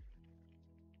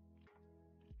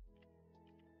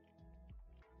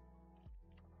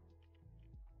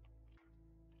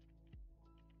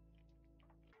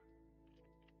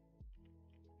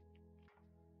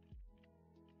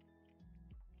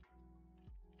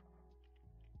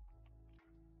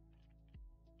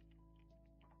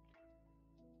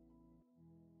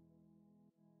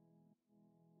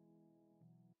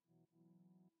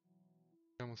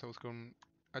 Vamos a buscar un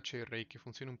HRI que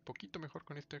funcione un poquito mejor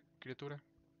con esta criatura.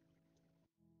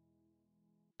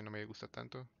 Que no me gusta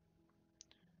tanto.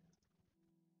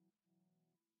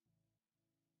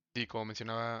 Y como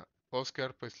mencionaba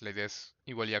Oscar, pues la idea es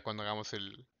igual ya cuando hagamos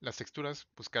las texturas,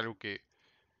 buscar algo que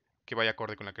vaya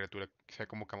acorde con la criatura, que sea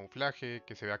como camuflaje,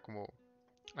 que se vea como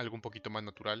algo un poquito más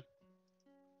natural.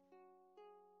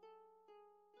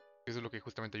 Eso es lo que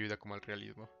justamente ayuda como al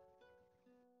realismo.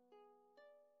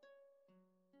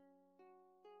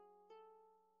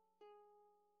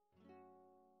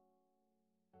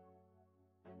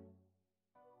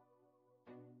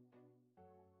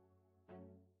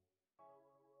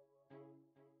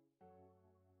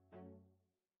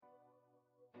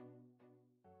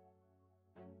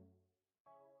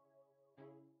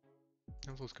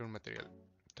 Vamos a buscar un material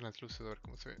translúcido a ver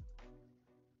cómo se ve.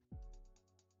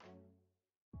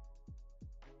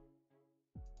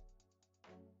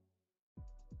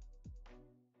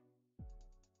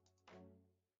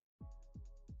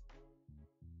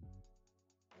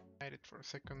 Hide it for a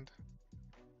second.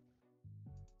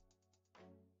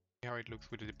 See how it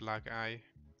looks with the black eye.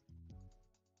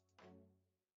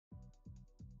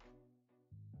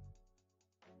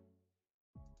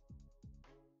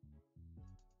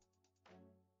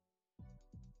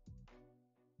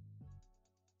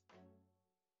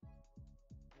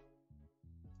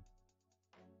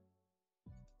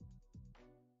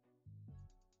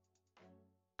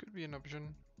 Could be an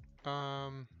option.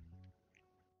 Camera.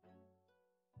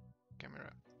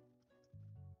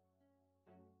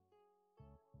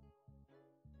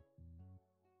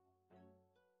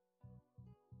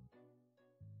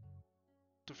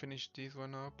 To finish this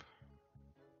one up.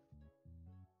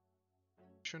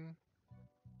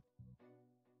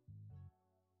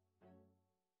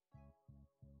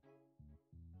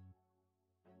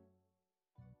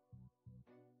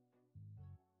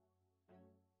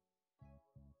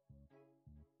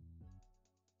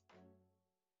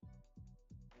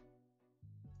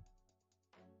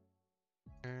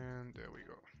 And there we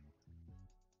go.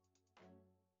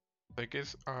 I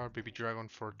guess our baby dragon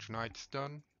for tonight is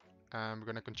done. We're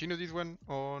gonna continue this one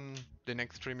on the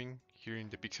next streaming here in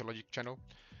the Pixelogic channel.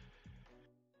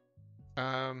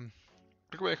 Creo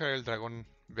que voy a dejar el dragón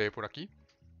B por aquí.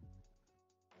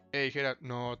 Dijera,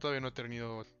 no, todavía no he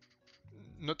tenido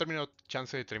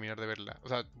chance de terminar de verla. O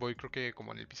sea, voy creo que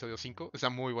como en el episodio 5. Está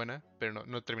muy buena, pero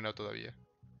no he terminado todavía.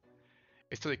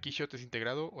 ¿Esto de Keyshot es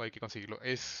integrado o hay que conseguirlo?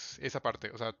 Es esa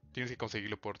parte, o sea, tienes que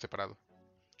conseguirlo por separado.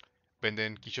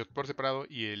 Venden Keyshot por separado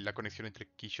y la conexión entre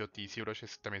Keyshot y ZBrush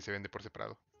también se vende por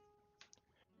separado.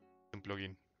 Un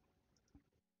plugin.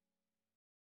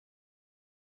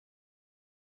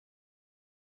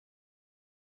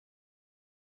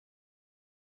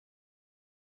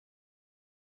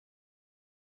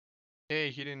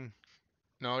 Hey, Hiren.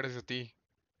 No, gracias a ti.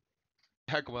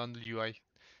 Acomodando el UI.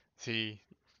 Sí,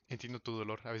 entiendo tu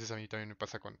dolor. A veces a mí también me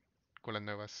pasa con las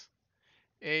nuevas.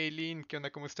 Hey, Lynn, ¿qué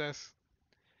onda? ¿Cómo estás?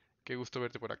 Qué gusto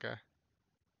verte por acá.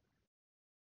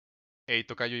 Hey,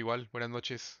 tocayo igual. Buenas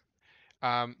noches.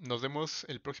 Nos vemos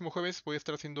el próximo jueves. Voy a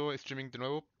estar haciendo streaming de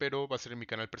nuevo, pero va a ser en mi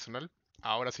canal personal.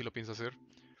 Ahora sí lo pienso hacer,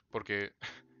 porque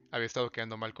había estado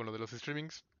quedando mal con lo de los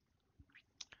streamings.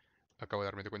 Acabo de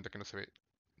darme cuenta que no se ve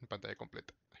en pantalla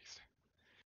completa. Ahí está.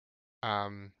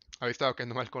 Había estado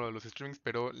quedando mal con lo de los streamings,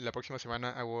 pero la próxima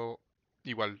semana hago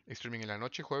igual streaming en la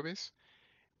noche, jueves,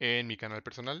 en mi canal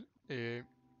personal.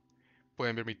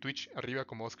 Pueden ver mi Twitch arriba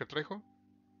como Óscar Trejo.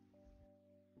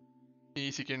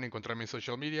 Y si quieren encontrarme en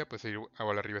social media, pues ahí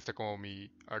abajo arriba está como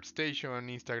mi ArtStation,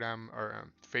 Instagram,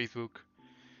 Facebook.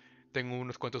 Tengo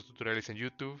unos cuantos tutoriales en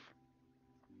YouTube.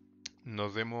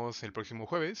 Nos vemos el próximo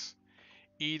jueves.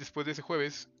 Y después de ese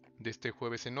jueves, de este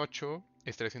jueves en 8,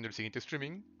 estaré haciendo el siguiente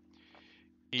streaming.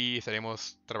 Y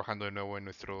estaremos trabajando de nuevo en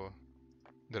nuestro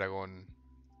dragón,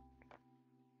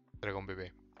 dragón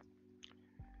bebé.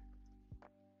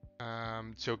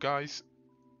 So guys,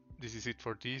 this is it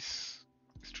for this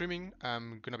streaming.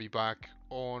 I'm gonna be back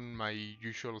on my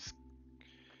usual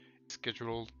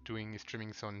schedule doing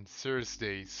streamings on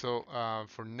Thursdays. So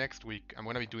for next week, I'm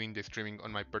gonna be doing the streaming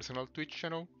on my personal Twitch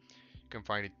channel. You can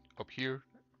find it up here.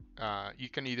 You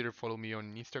can either follow me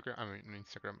on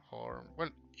Instagram, or well,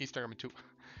 Instagram too,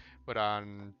 but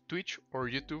on Twitch or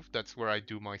YouTube. That's where I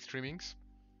do my streamings.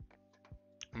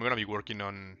 I'm gonna be working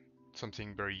on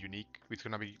something very unique. It's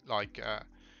gonna be like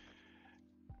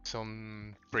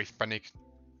some pre-Hispanic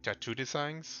tattoo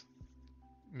designs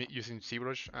using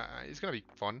ZBrush. It's gonna be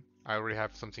fun. I already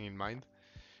have something in mind.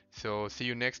 So see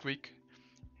you next week.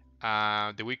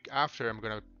 The week after, I'm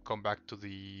gonna come back to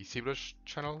the ZBrush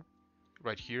channel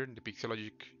right here, the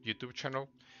Pixelogic YouTube channel.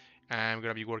 And I'm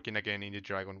gonna be working again in the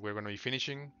dragon. We're gonna be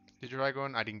finishing the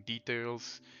dragon, adding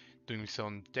details, doing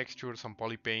some texture, some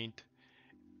poly paint,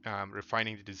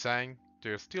 refining the design.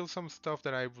 There's still some stuff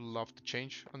that I would love to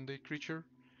change on the creature,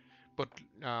 but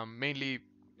mainly,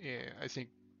 I think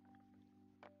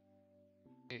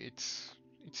it's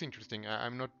it's interesting.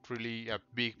 I'm not really a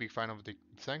big fan of the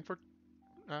design for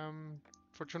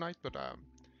tonight, but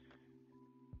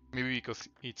maybe because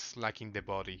it's lacking the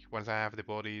body. Once I have the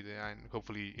body, then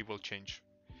hopefully it will change.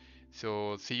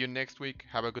 So see you next week.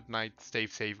 Have a good night. Stay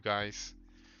safe, guys.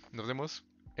 Nos vemos.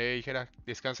 Hey, Jera,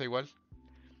 descansa igual.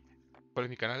 ¿Cuál es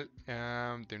mi canal?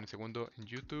 Denme un segundo. En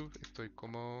YouTube estoy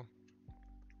como...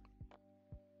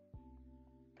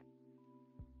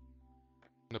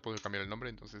 No puedo cambiar el nombre,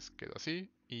 entonces quedo así.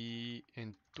 Y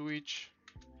en Twitch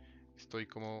estoy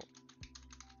como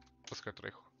Óscar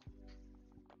Trejo.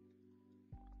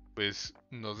 Pues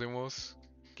nos vemos.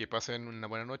 Que pasen una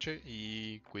buena noche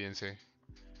y cuídense.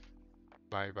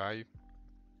 Bye bye.